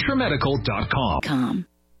at NutriMedical.com.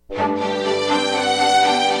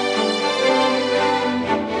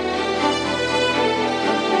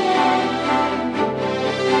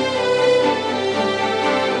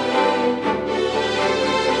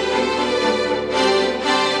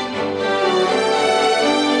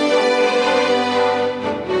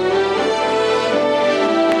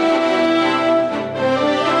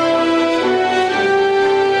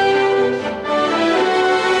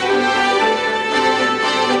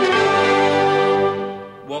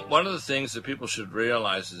 One of the things that people should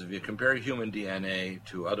realize is if you compare human DNA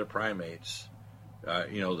to other primates,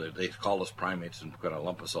 they call us primates and kind of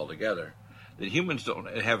lump us all together, that humans don't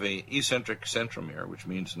have an eccentric centromere, which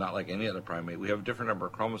means not like any other primate. We have a different number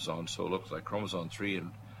of chromosomes, so it looks like chromosome 3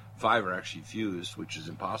 and 5 are actually fused, which is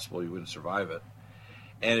impossible. You wouldn't survive it.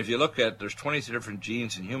 And if you look at, there's 22 different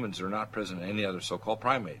genes in humans that are not present in any other so-called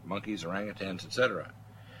primate, monkeys, orangutans, etc.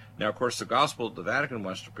 Now, of course, the gospel the Vatican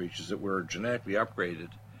wants to preach is that we're genetically upgraded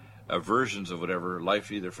versions of whatever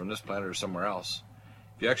life, either from this planet or somewhere else.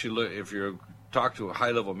 If you actually look, if you talk to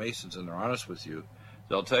high-level Masons and they're honest with you,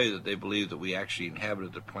 they'll tell you that they believe that we actually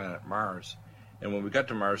inhabited the planet Mars. And when we got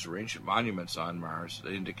to Mars, there were ancient monuments on Mars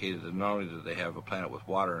that indicated that not only did they have a planet with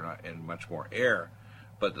water and much more air,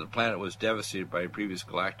 but the planet was devastated by a previous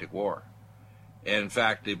galactic war. And in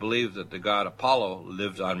fact, they believed that the god Apollo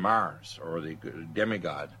lived on Mars, or the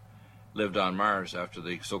demigod lived on Mars after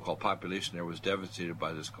the so-called population there was devastated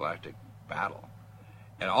by this galactic battle.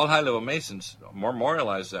 And all high-level Masons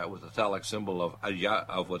memorialize that with the phallic symbol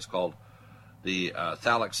of what's called the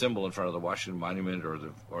phallic symbol in front of the Washington Monument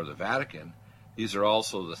or the Vatican. These are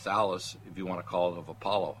also the thallus, if you want to call it, of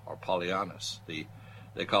Apollo, or Polyonus. They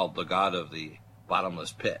call it the god of the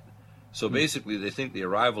bottomless pit. So basically, they think the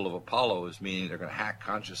arrival of Apollo is meaning they're going to hack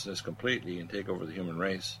consciousness completely and take over the human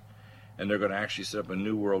race. And they're going to actually set up a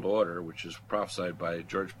new world order, which is prophesied by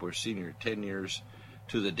George Bush Sr. 10 years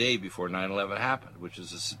to the day before 9/11 happened, which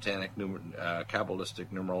is a satanic, Kabbalistic,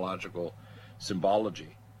 numerological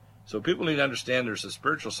symbology. So people need to understand there's a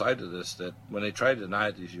spiritual side to this, that when they try to deny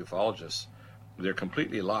it, these ufologists, they're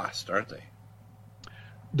completely lost, aren't they?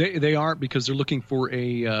 They are, because they're looking for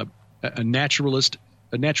a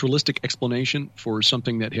naturalistic explanation for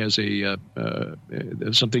something that has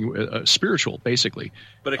something spiritual, basically.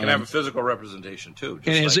 But it can have a physical representation too.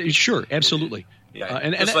 Sure, absolutely. Yeah,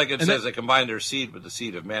 just like it says, they combine their seed with the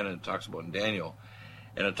seed of men, and it talks about in Daniel,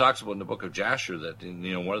 and it talks about in the book of Jasher that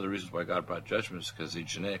one of the reasons why God brought judgment is because He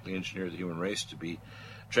genetically engineered the human race to be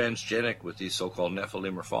transgenic with these so-called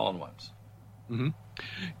Nephilim or fallen ones. Mm-hmm.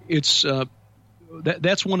 It's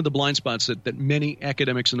that's one of the blind spots that many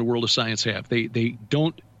academics in the world of science have. They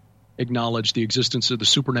don't acknowledge the existence of the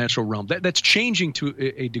supernatural realm. That's changing to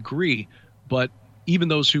a degree, but even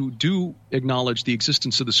those who do acknowledge the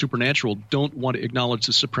existence of the supernatural don't want to acknowledge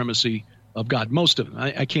the supremacy of God. Most of them.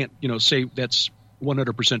 I can't say that's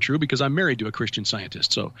 100% true, because I'm married to a Christian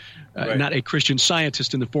scientist. So not a Christian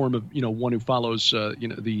scientist in the form of one who follows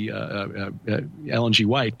the Ellen G.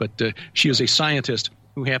 White, but she is a scientist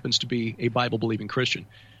who happens to be a Bible-believing Christian.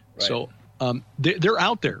 Right. So they're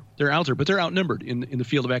out there. They're out there, but they're outnumbered in the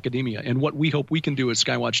field of academia. And what we hope we can do at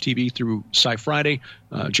Skywatch TV through Sci Friday,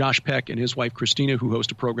 Josh Peck and his wife Christina, who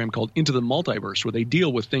host a program called Into the Multiverse, where they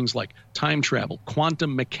deal with things like time travel,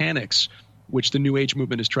 quantum mechanics, which the New Age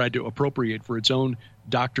movement has tried to appropriate for its own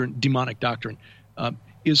doctrine, demonic doctrine,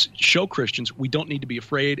 is show Christians we don't need to be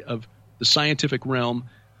afraid of the scientific realm.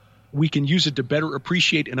 We can use it to better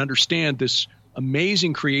appreciate and understand this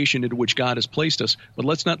amazing creation into which God has placed us. But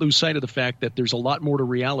let's not lose sight of the fact that there's a lot more to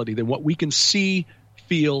reality than what we can see,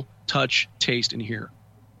 feel, touch, taste, and hear.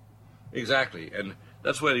 Exactly. And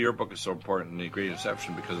that's why your book is so important, The Great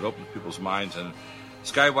Inception, because it opens people's minds. And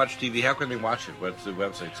Skywatch TV, how can they watch it? What's the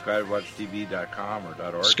website? skywatchtv.com or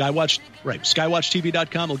 .org?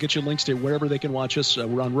 skywatchtv.com will get you links to wherever they can watch us.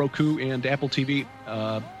 We're on Roku and Apple TV,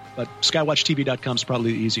 but skywatchtv.com is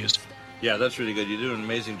probably the easiest. Yeah, that's really good. You do an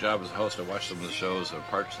amazing job as a host. I watched some of the shows, or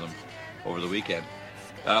parts of them, over the weekend.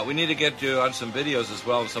 We need to get you on some videos as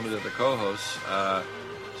well, and some of the other co-hosts.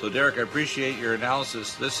 So, Derek, I appreciate your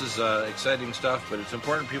analysis. This is exciting stuff, but it's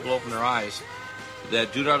important people open their eyes.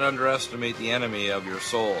 That do not underestimate the enemy of your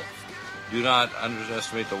soul. Do not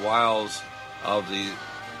underestimate the wiles of the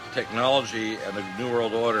technology and the New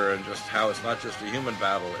World Order, and just how it's not just a human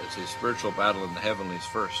battle, it's a spiritual battle in the heavenlies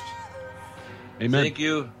first. Amen. Thank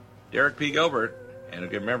you, Derek P. Gilbert. And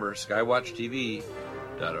again, remember,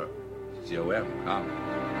 skywatchtv.com.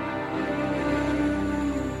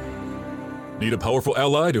 Need a powerful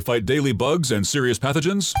ally to fight daily bugs and serious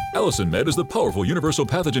pathogens? Allison Med is the powerful universal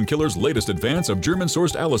pathogen killer's latest advance of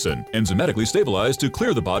German-sourced allicin, enzymatically stabilized to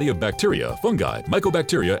clear the body of bacteria, fungi,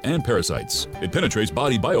 mycobacteria, and parasites. It penetrates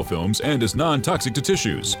body biofilms and is non-toxic to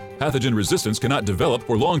tissues. Pathogen resistance cannot develop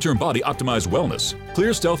for long-term body-optimized wellness.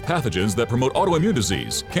 Clear stealth pathogens that promote autoimmune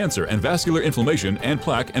disease, cancer, and vascular inflammation and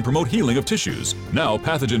plaque, and promote healing of tissues. Now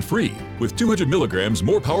pathogen-free. With 200 milligrams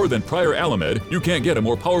more power than prior Alamed, you can't get a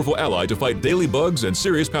more powerful ally to fight daily bugs and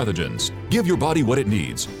serious pathogens. Give your body what it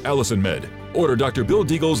needs. Allison Med. Order Dr. Bill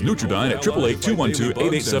Deagle's Nutridyne at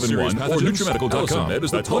 888-212-8871 or NutriMedical.com. Med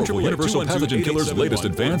is the powerful universal pathogen killer's latest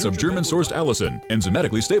advance of German-sourced allicin,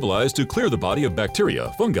 enzymatically stabilized to clear the body of bacteria,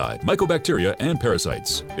 fungi, mycobacteria, and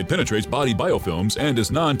parasites. It penetrates body biofilms and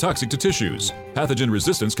is non-toxic to tissues. Pathogen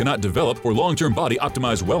resistance cannot develop for long-term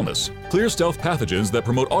body-optimized wellness. Clear stealth pathogens that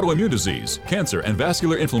promote autoimmune disease, cancer, and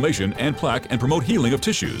vascular inflammation and plaque, and promote healing of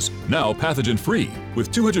tissues. Now pathogen-free.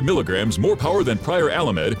 With 200 milligrams more power than prior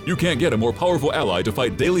Alamed, you can't get a more powerful ally to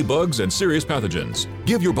fight daily bugs and serious pathogens.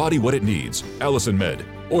 Give your body what it needs. Allison Med.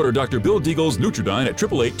 Order Dr. Bill Deagle's Nutridyne at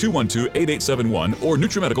 888-212-8871 or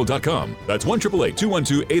NutriMedical.com. That's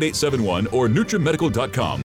 1-888-212-8871 or NutriMedical.com.